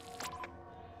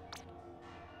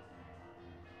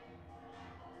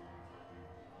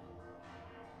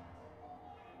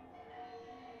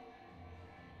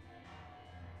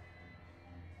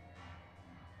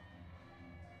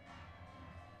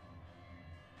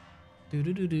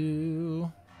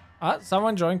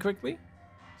 Someone join quickly,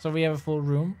 so we have a full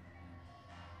room.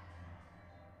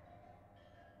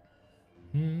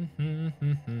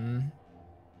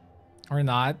 Or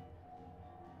not.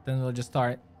 Then we'll just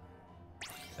start.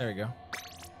 There we go.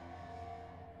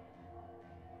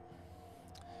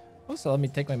 Also, let me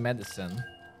take my medicine.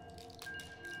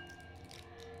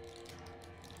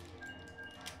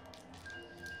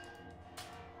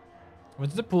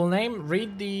 What's the pool name?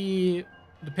 Read the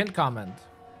pinned comment.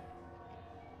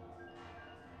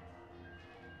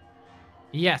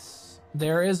 Yes,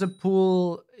 there is a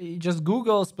pool. Just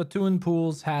Google Splatoon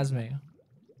pools Hazmy.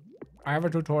 I have a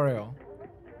tutorial.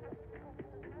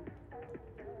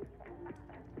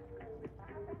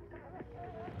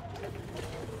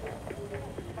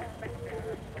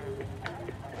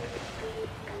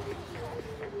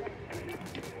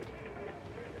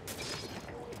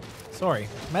 Sorry,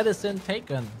 medicine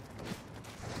taken.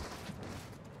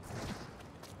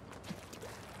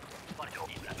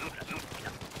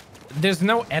 There's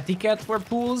no etiquette for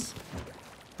pools.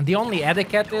 The only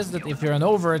etiquette is that if you're an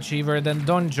overachiever, then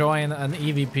don't join an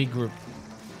EVP group.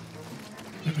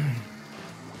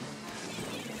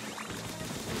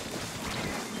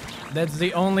 That's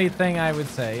the only thing I would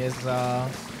say is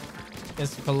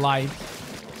polite.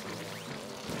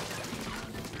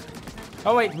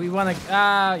 Oh wait, we want to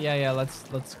yeah,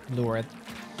 let's lure it.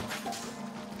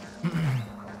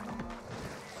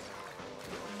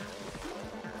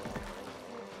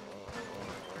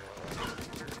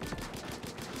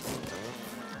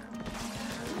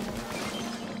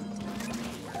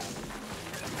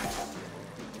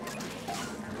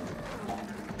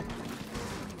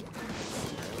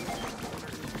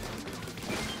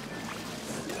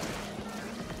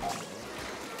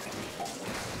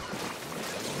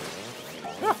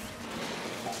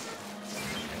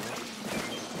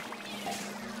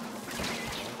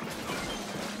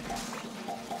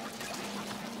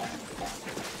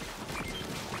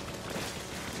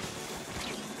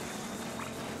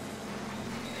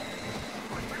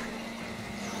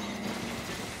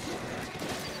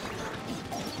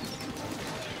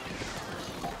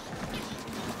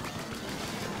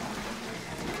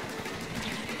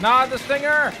 Not the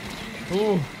stinger!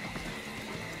 Ooh.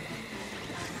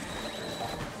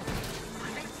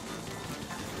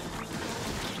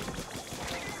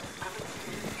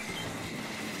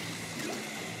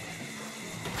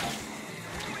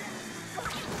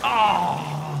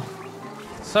 Oh!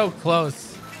 So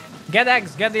close. Get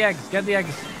eggs, get the eggs, get the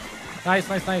eggs. Nice,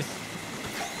 nice, nice.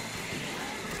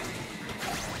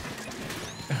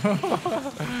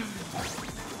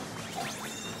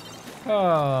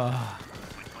 Oh,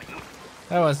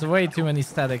 that was way too many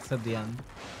statics at the end.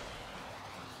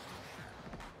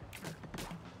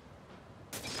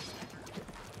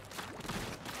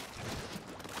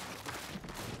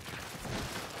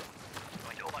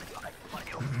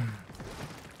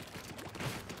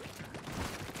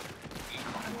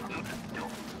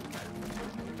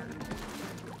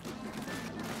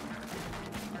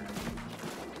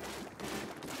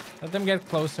 Let them get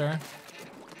closer.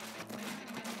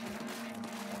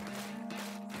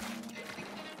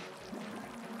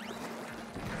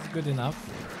 It's good enough.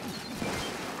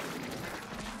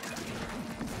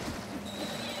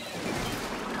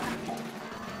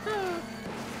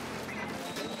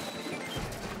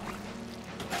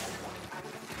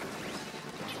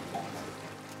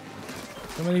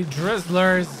 So many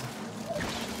drizzlers.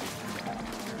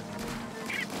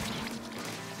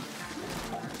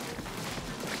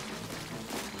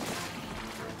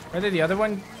 Where did the other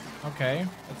one? Okay,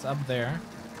 it's up there.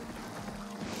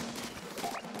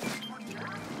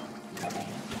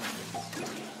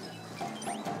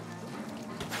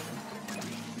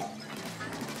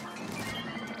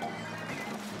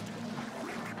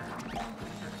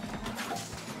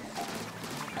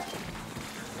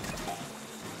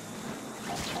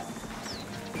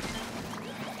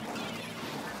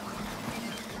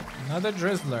 Another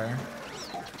drizzler.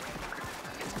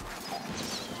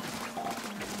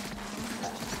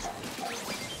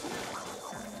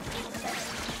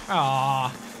 Aww.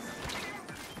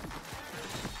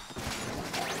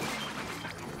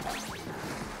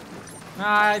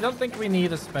 I don't think we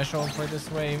need a special for this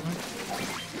wave.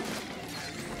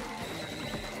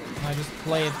 I just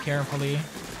play it carefully.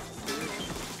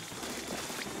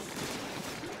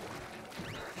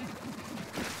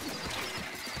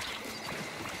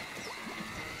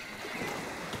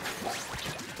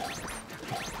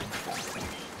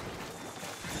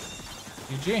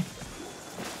 GG.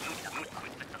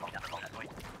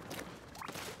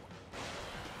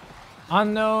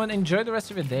 Unknown, enjoy the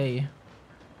rest of your day.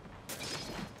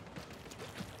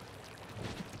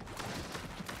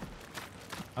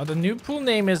 Oh, the new pool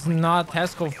name is not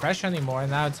Superfresh anymore.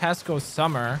 Now it's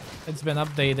Summer. It's been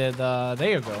updated a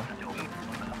day ago.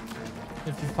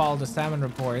 If you follow the Salmon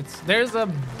reports. There's a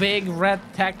big red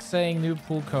text saying new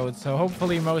pool code, so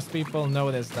hopefully most people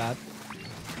notice that.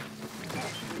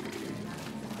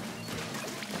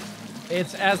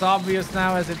 It's as obvious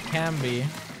now as it can be.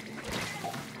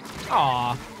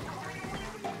 Aw.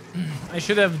 I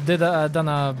should have done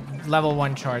a level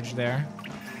 1 charge there.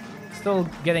 Still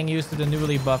getting used to the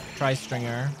newly buffed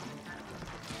Tri-Stringer.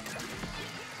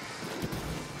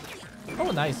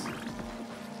 Oh, nice.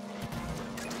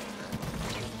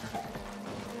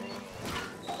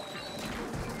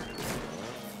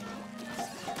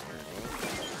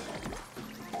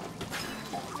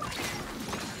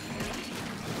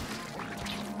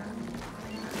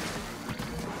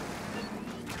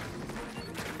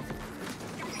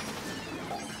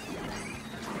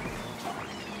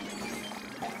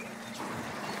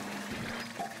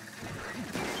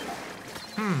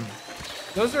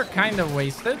 Those are kind of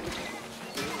wasted.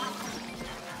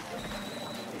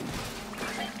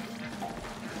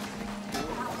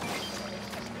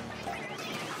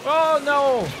 Oh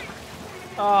no!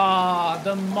 Ah,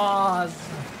 the Moz.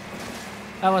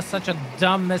 That was such a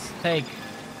dumb mistake.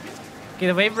 Okay,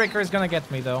 the Wave Breaker is gonna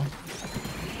get me though.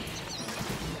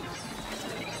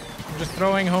 I'm just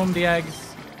throwing home the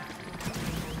eggs.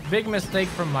 Big mistake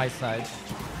from my side.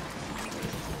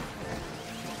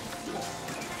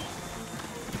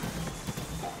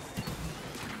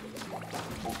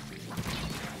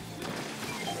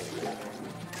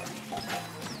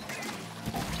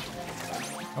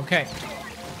 Okay.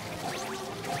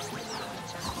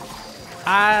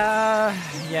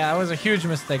 Yeah, that was a huge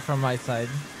mistake from my side.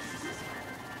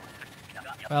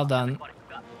 Well done.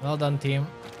 Well done, team.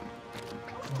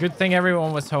 Good thing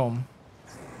everyone was home.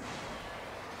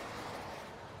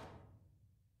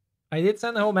 I did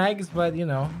send home eggs, but you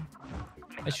know,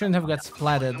 I shouldn't have got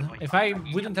splatted. If I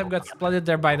wouldn't have got splatted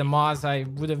there by the Moz, I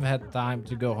would have had time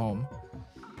to go home.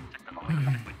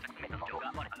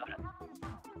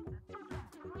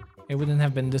 It wouldn't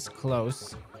have been this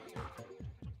close.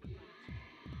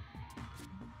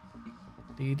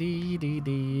 Dee dee dee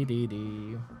dee dee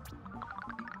dee.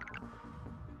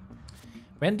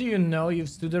 When do you know you've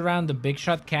stood around the big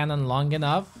shot cannon long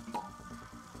enough?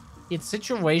 It's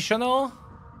situational.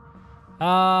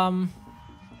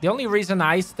 The only reason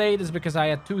I stayed is because I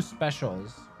had 2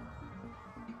 specials.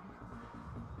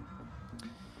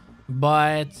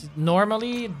 But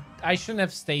normally, I shouldn't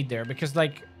have stayed there because,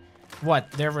 like,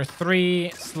 what? There were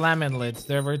 3 Salmon lids.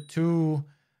 There were 2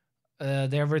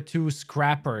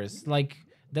 scrappers. Like,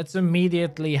 that's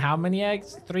immediately how many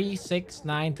eggs? 3, 6,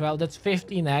 9, 12. That's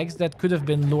 15 eggs that could have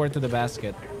been lured to the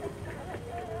basket.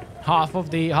 Half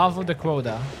of the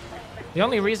quota. The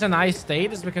only reason I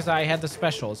stayed is because I had the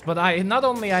specials. But I not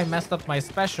only I messed up my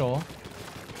special,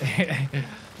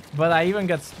 but I even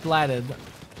got splatted.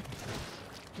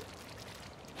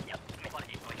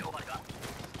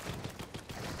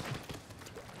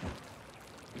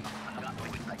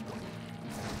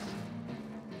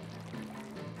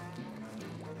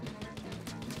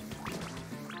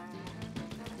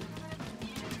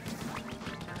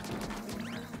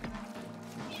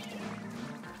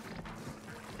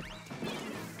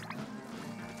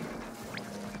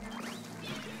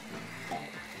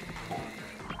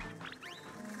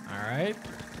 Alright.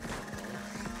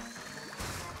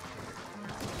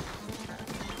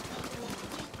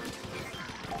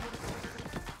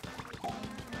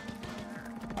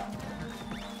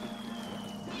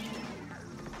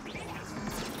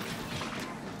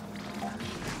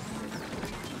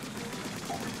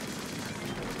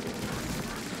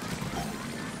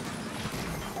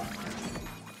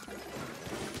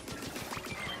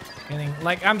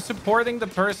 Like, I'm supporting the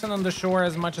person on the shore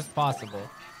as much as possible.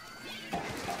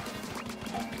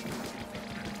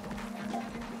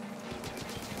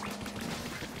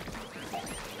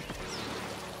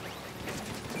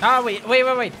 Ah, wait.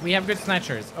 We have good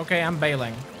snatchers. Okay, I'm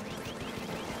bailing.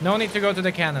 No need to go to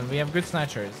the cannon. We have good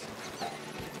snatchers.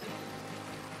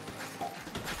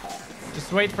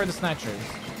 Just wait for the snatchers.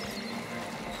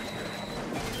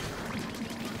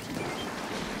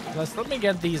 Let me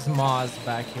get these moths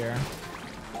back here.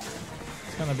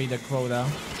 It's gonna be the quota.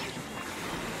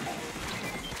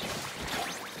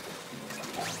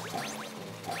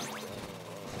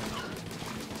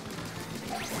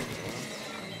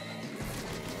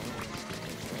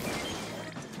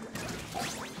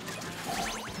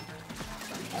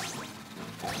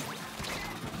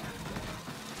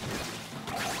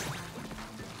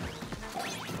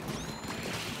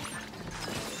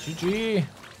 GG.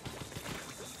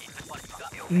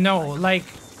 No, like,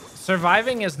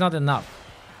 surviving is not enough.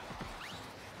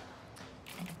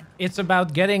 It's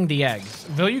about getting the eggs.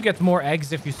 Will you get more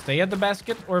eggs if you stay at the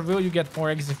basket, or will you get more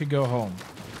eggs if you go home?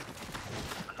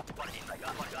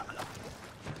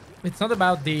 It's not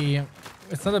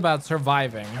about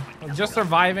surviving. Just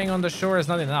surviving on the shore is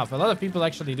not enough. A lot of people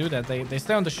actually do that. They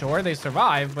stay on the shore, they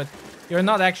survive, but you're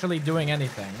not actually doing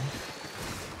anything.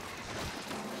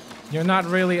 You're not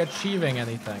really achieving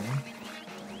anything.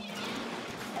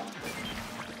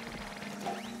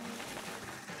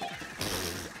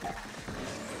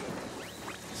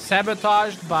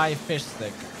 Sabotaged by fish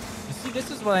stick. You see, this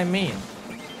is what I mean.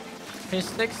 Fish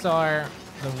sticks are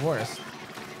the worst.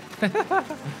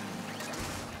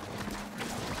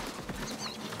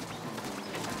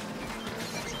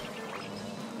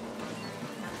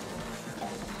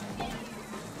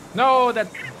 No, that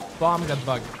bomb got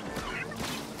bugged.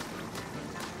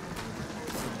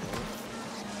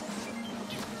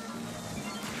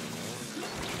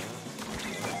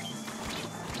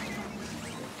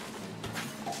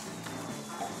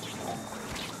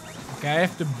 Okay, I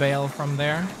have to bail from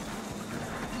there.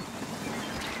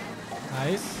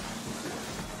 Nice.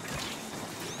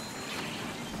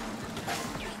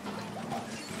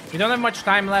 We don't have much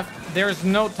time left. There's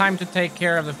no time to take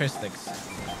care of the fish sticks.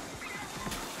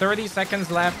 30 seconds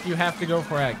left. You have to go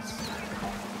for eggs.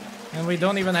 And we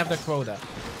don't even have the quota.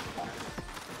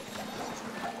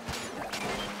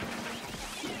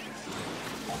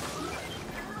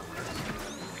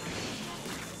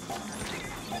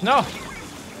 No!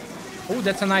 Oh,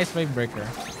 that's a nice wave breaker.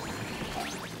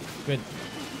 Good.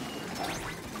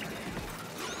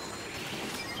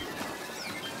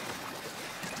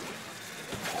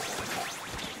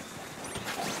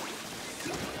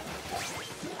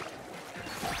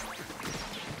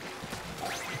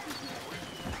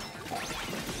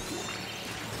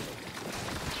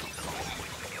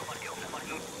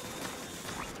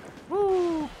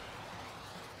 Woo!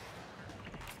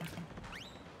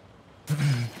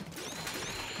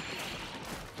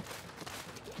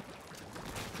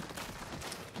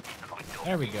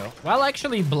 There we go. Well,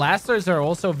 actually, blasters are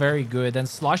also very good, and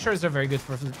sloshers are very good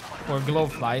for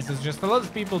glowflies. It's just a lot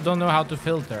of people don't know how to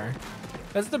filter.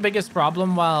 That's the biggest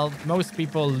problem. While most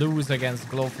people lose against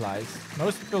glowflies,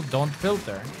 most people don't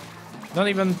filter. Don't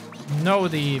even know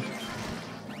the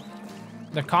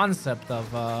concept of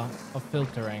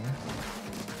filtering.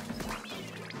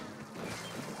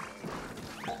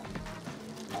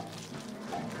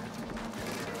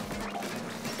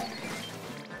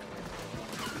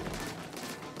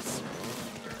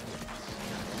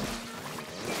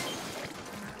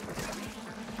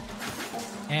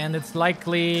 And it's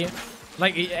likely...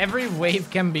 Like, every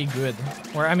wave can be good.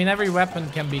 Or, I mean, every weapon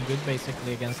can be good,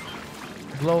 basically, against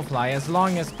Glowfly. As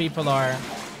long as people are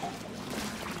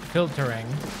filtering.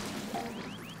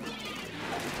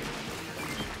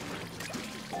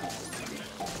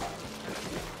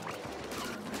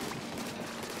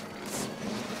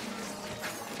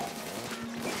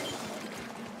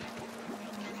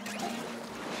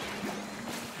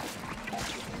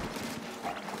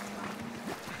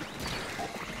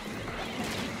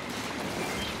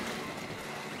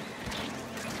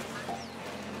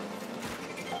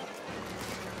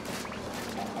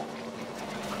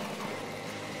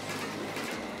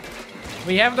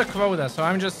 We have the quota, so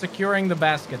I'm just securing the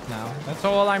basket now. That's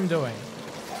all I'm doing.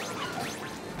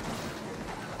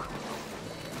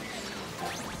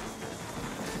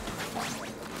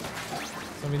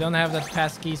 So we don't have that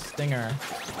pesky stinger.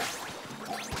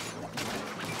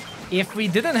 If we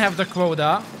didn't have the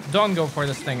quota, don't go for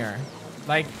the stinger.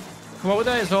 Like,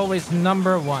 quota is always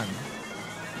number one.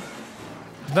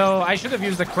 Though I should have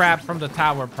used the crab from the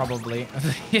tower, probably.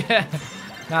 Yeah,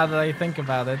 now that I think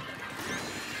about it.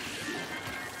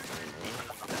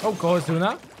 Oh,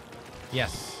 Kozuna?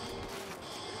 Yes.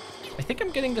 I think I'm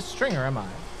getting the stringer, am I?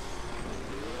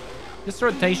 This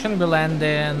rotation will end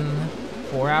in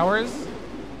 4 hours.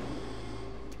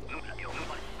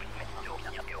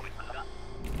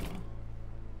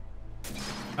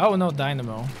 Oh, no,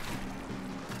 Dynamo.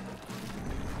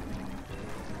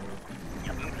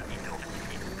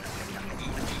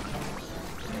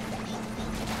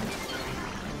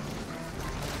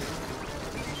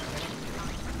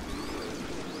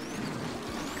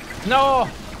 No!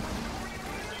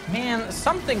 Man,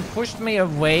 something pushed me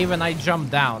away when I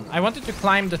jumped down. I wanted to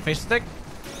climb the fish stick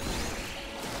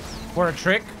for a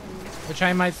trick, which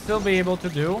I might still be able to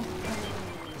do.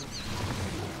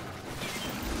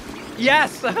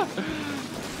 Yes!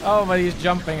 Oh, but he's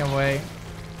jumping away.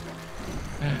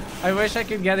 I wish I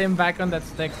could get him back on that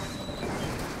stick.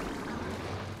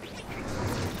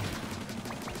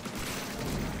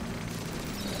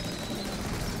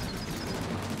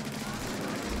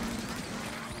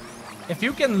 If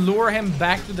you can lure him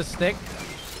back to the stick,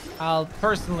 I'll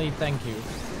personally thank you.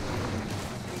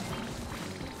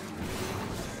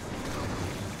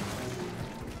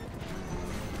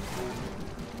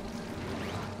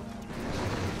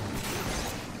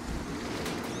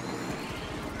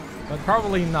 But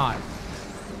probably not.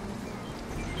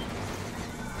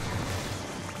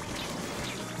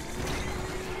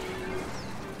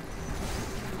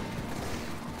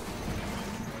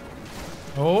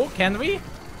 Oh, can we?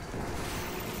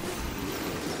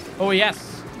 Oh,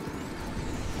 yes.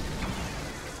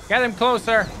 Get him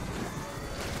closer.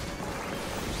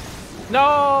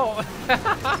 No!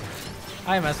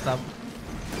 I messed up.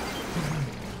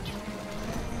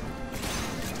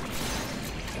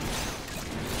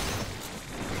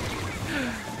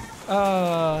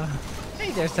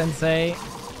 Hey there, Sensei.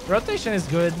 Rotation is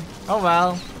good. Oh,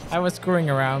 well. I was screwing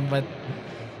around, but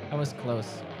I was close.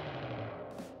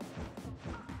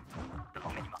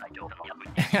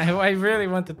 I really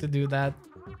wanted to do that.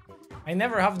 I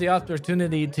never have the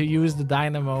opportunity to use the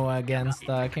Dynamo against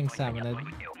King Salmon.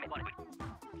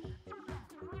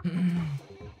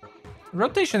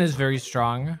 Rotation is very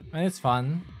strong, and it's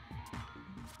fun.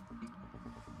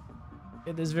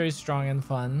 It is very strong and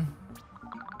fun.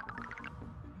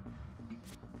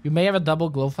 You may have a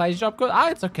double Glowfly drop code. Ah,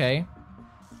 it's okay.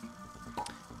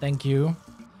 Thank you.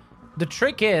 The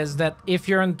trick is that if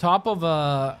you're on top of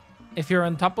a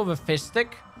fish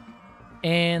stick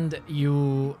and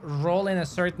you roll in a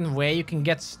certain way, you can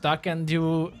get stuck and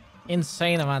do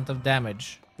insane amount of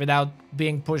damage without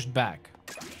being pushed back.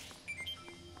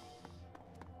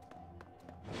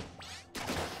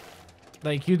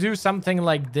 Like, you do something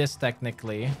like this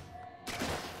technically.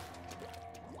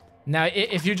 Now,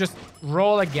 if you just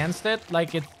roll against it,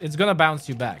 like, it's gonna bounce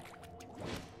you back.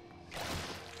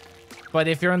 But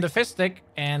if you're on the fish stick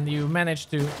and you manage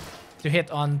to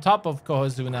hit on top of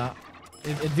Kohozuna,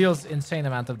 it deals insane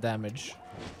amount of damage.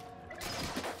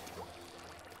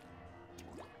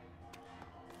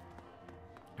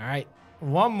 All right,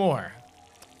 one more.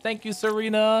 Thank you,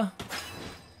 Serena.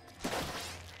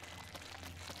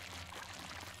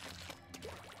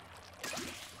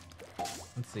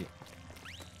 Let's see.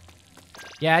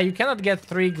 Yeah, you cannot get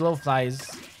 3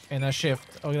 Glowflies in a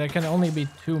shift. Oh, there can only be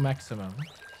 2 maximum.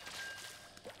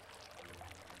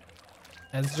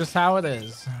 That's just how it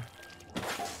is.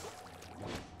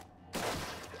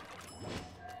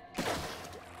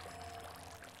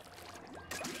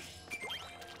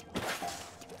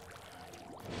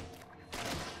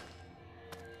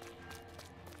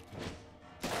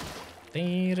 I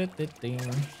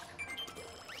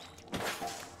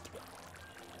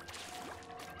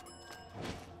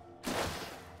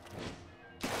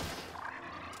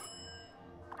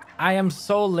am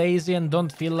so lazy and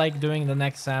don't feel like doing the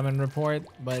next salmon report,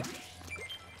 but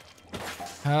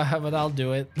I'll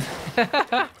do it.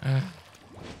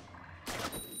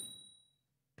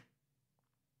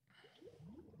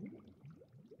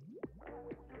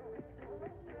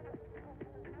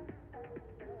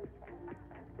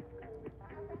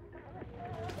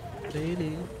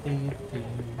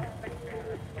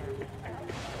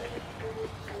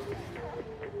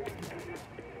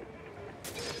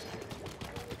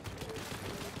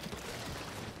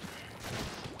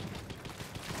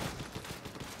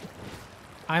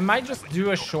 I might just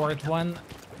do a short one,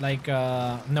 like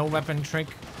no weapon trick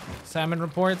salmon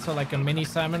report, so like a mini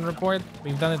salmon report.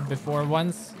 We've done it before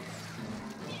once.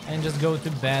 And just go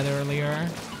to bed earlier.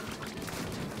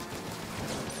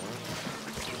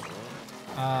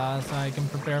 So I can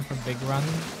prepare for big run.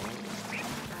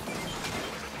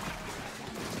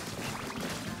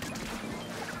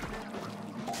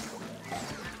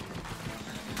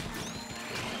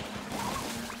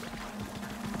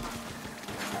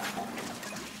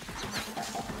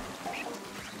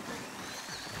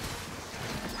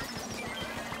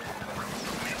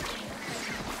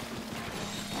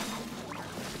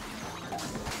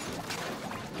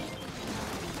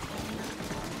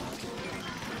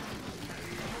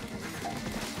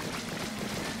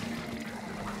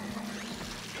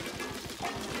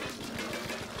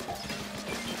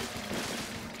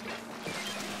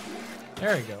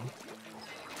 There we go.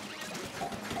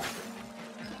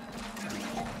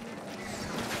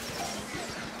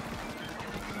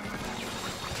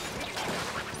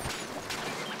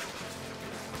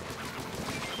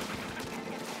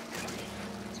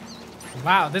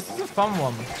 Wow, this is a fun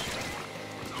one.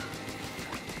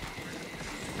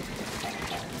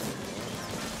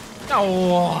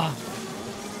 Oh,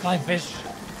 my fish.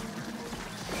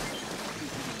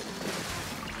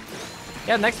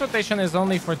 Yeah, next rotation is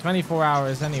only for 24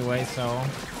 hours anyway, so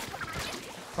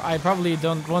I probably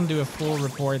won't do a full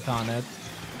report on it.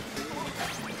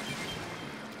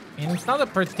 And it's not a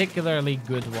particularly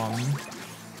good one.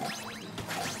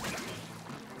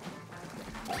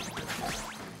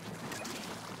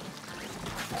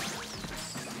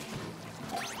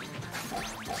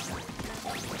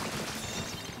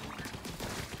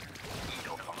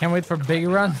 Can't wait for big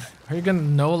run. Are you gonna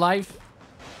no life?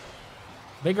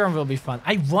 Big run will be fun.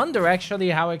 I wonder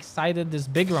actually how excited this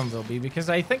big run will be, because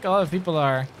I think a lot of people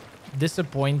are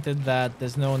disappointed that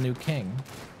there's no new king.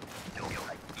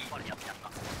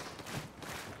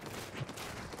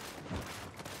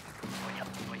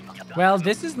 Well,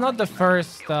 this is not the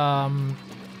first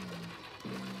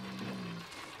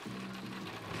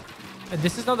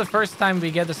this is not the first time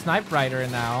we get a snipe rider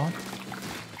now.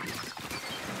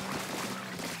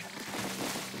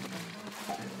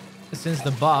 Since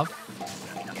the buff.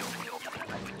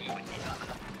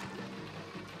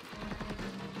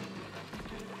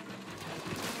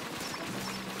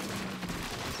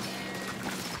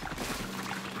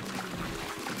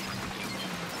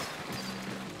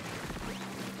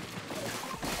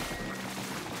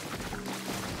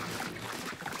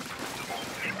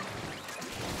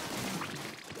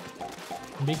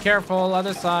 Be careful,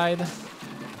 other side.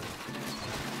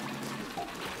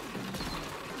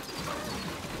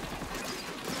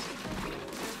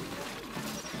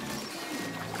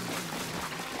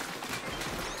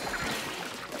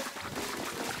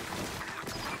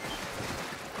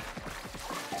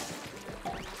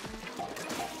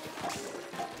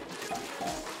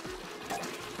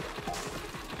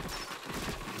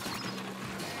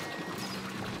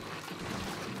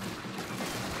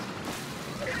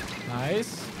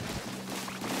 Nice.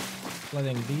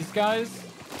 Letting these guys.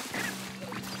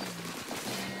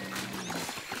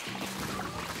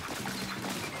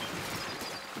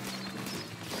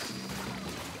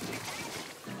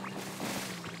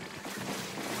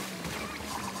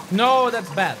 No, that's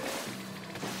bad.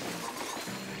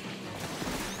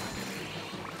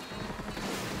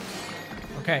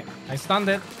 Okay, I stunned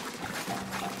it.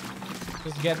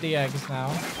 Just get the eggs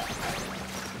now.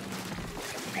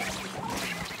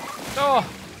 Oh!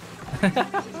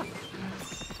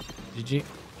 GG.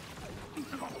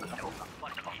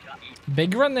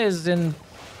 Big run is in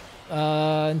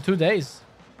 2 days.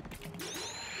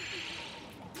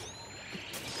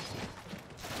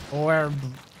 Or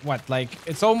what? Like,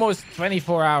 it's almost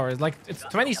 24 hours. Like, it's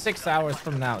 26 hours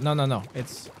from now. No.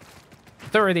 It's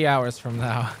 30 hours from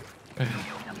now.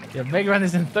 Yeah, big run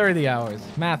is in 30 hours.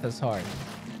 Math is hard.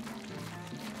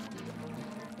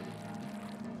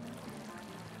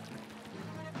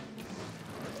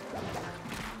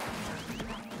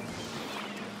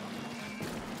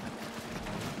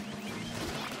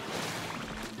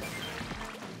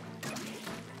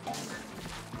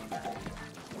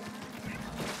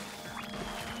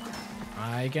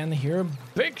 I can hear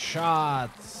big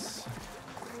shots.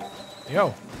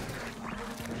 Yo.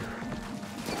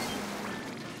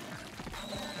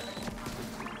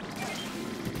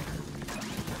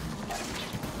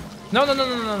 No, no, no,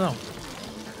 no, no, no.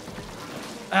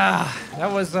 Ah,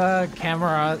 that was a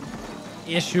camera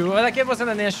issue. Like, it wasn't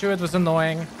an issue, it was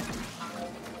annoying.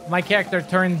 My character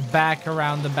turned back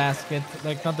around the basket.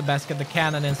 Like, not the basket, the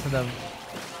cannon instead of...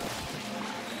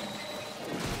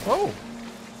 Whoa.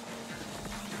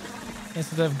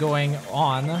 Instead of going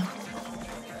on.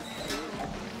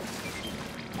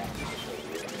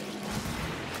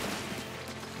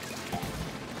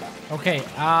 Okay,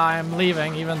 I'm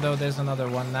leaving, even though there's another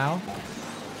one now.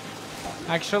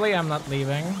 Actually, I'm not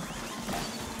leaving.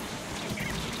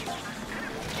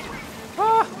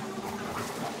 Ah!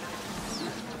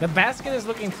 The basket is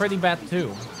looking pretty bad,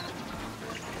 too.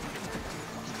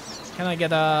 Can I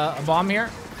get a bomb here?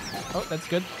 Oh, that's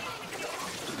good.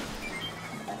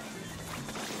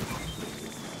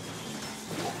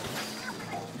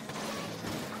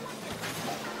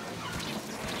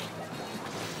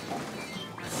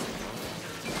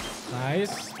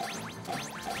 Nice.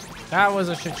 That was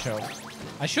a shit show.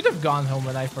 I should have gone home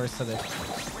when I first said it.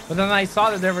 But then I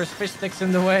saw that there were fish sticks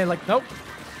in the way. Like, nope.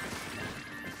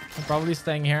 I'm probably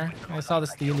staying here. I saw the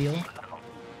steel eel.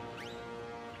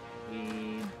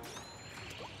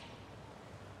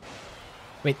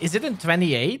 Wait, is it in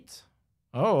 28?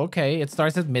 Oh, okay. It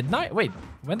starts at midnight? Wait,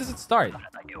 when does it start?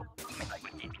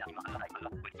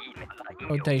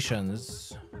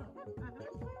 Rotations.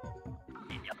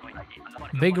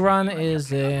 Big run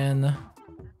is in...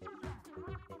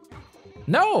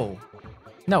 No!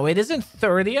 No, it isn't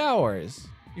 30 hours.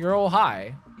 You're all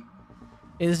high.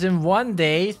 It is in 1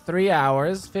 day, 3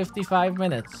 hours, 55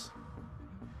 minutes.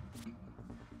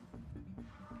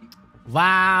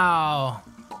 Wow.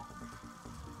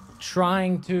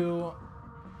 Trying to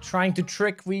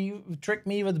trick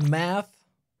me with math.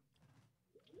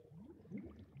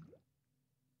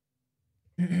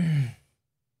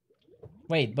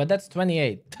 Wait, but that's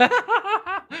 28.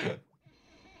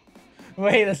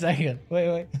 Wait a second.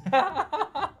 Wait.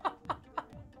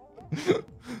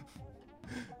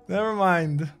 Never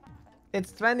mind.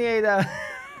 It's 28.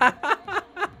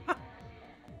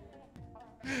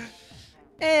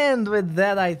 And with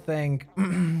that, I think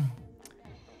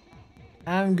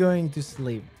I'm going to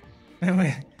sleep.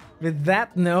 With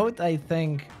that note, I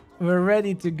think we're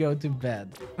ready to go to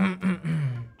bed.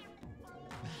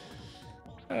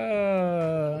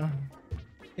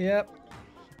 Yep.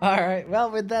 All right. Well,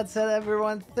 with that said,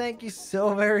 everyone, thank you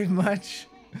so very much.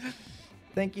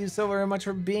 Thank you so very much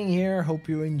for being here. Hope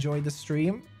you enjoyed the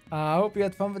stream. I hope you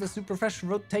had fun with the Superfresh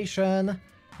rotation.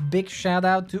 Big shout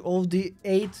out to all the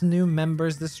 8 new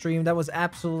members this stream. That was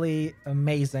absolutely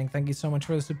amazing. Thank you so much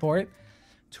for the support.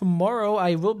 Tomorrow,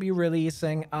 I will be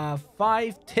releasing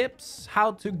 5 tips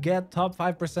how to get top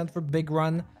 5% for Big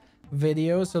Run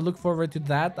videos. So look forward to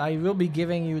that. I will be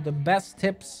giving you the best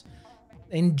tips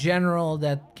in general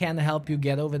that can help you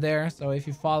get over there. So if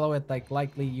you follow it, like,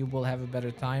 likely you will have a better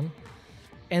time.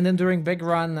 And then during Big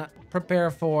Run,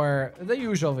 prepare for the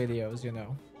usual videos, you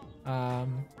know.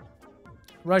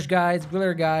 Rush guides,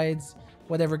 griller guides,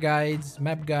 whatever guides,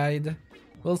 map guide.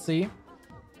 We'll see.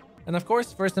 And of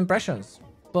course, first impressions.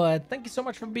 But thank you so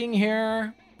much for being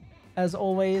here. As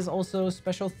always, also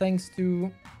special thanks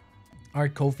to our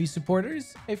Ko-fi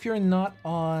supporters. If you're not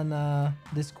on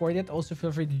Discord yet, also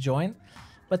feel free to join.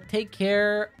 But take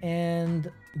care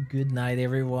and good night,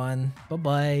 everyone.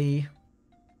 Bye-bye.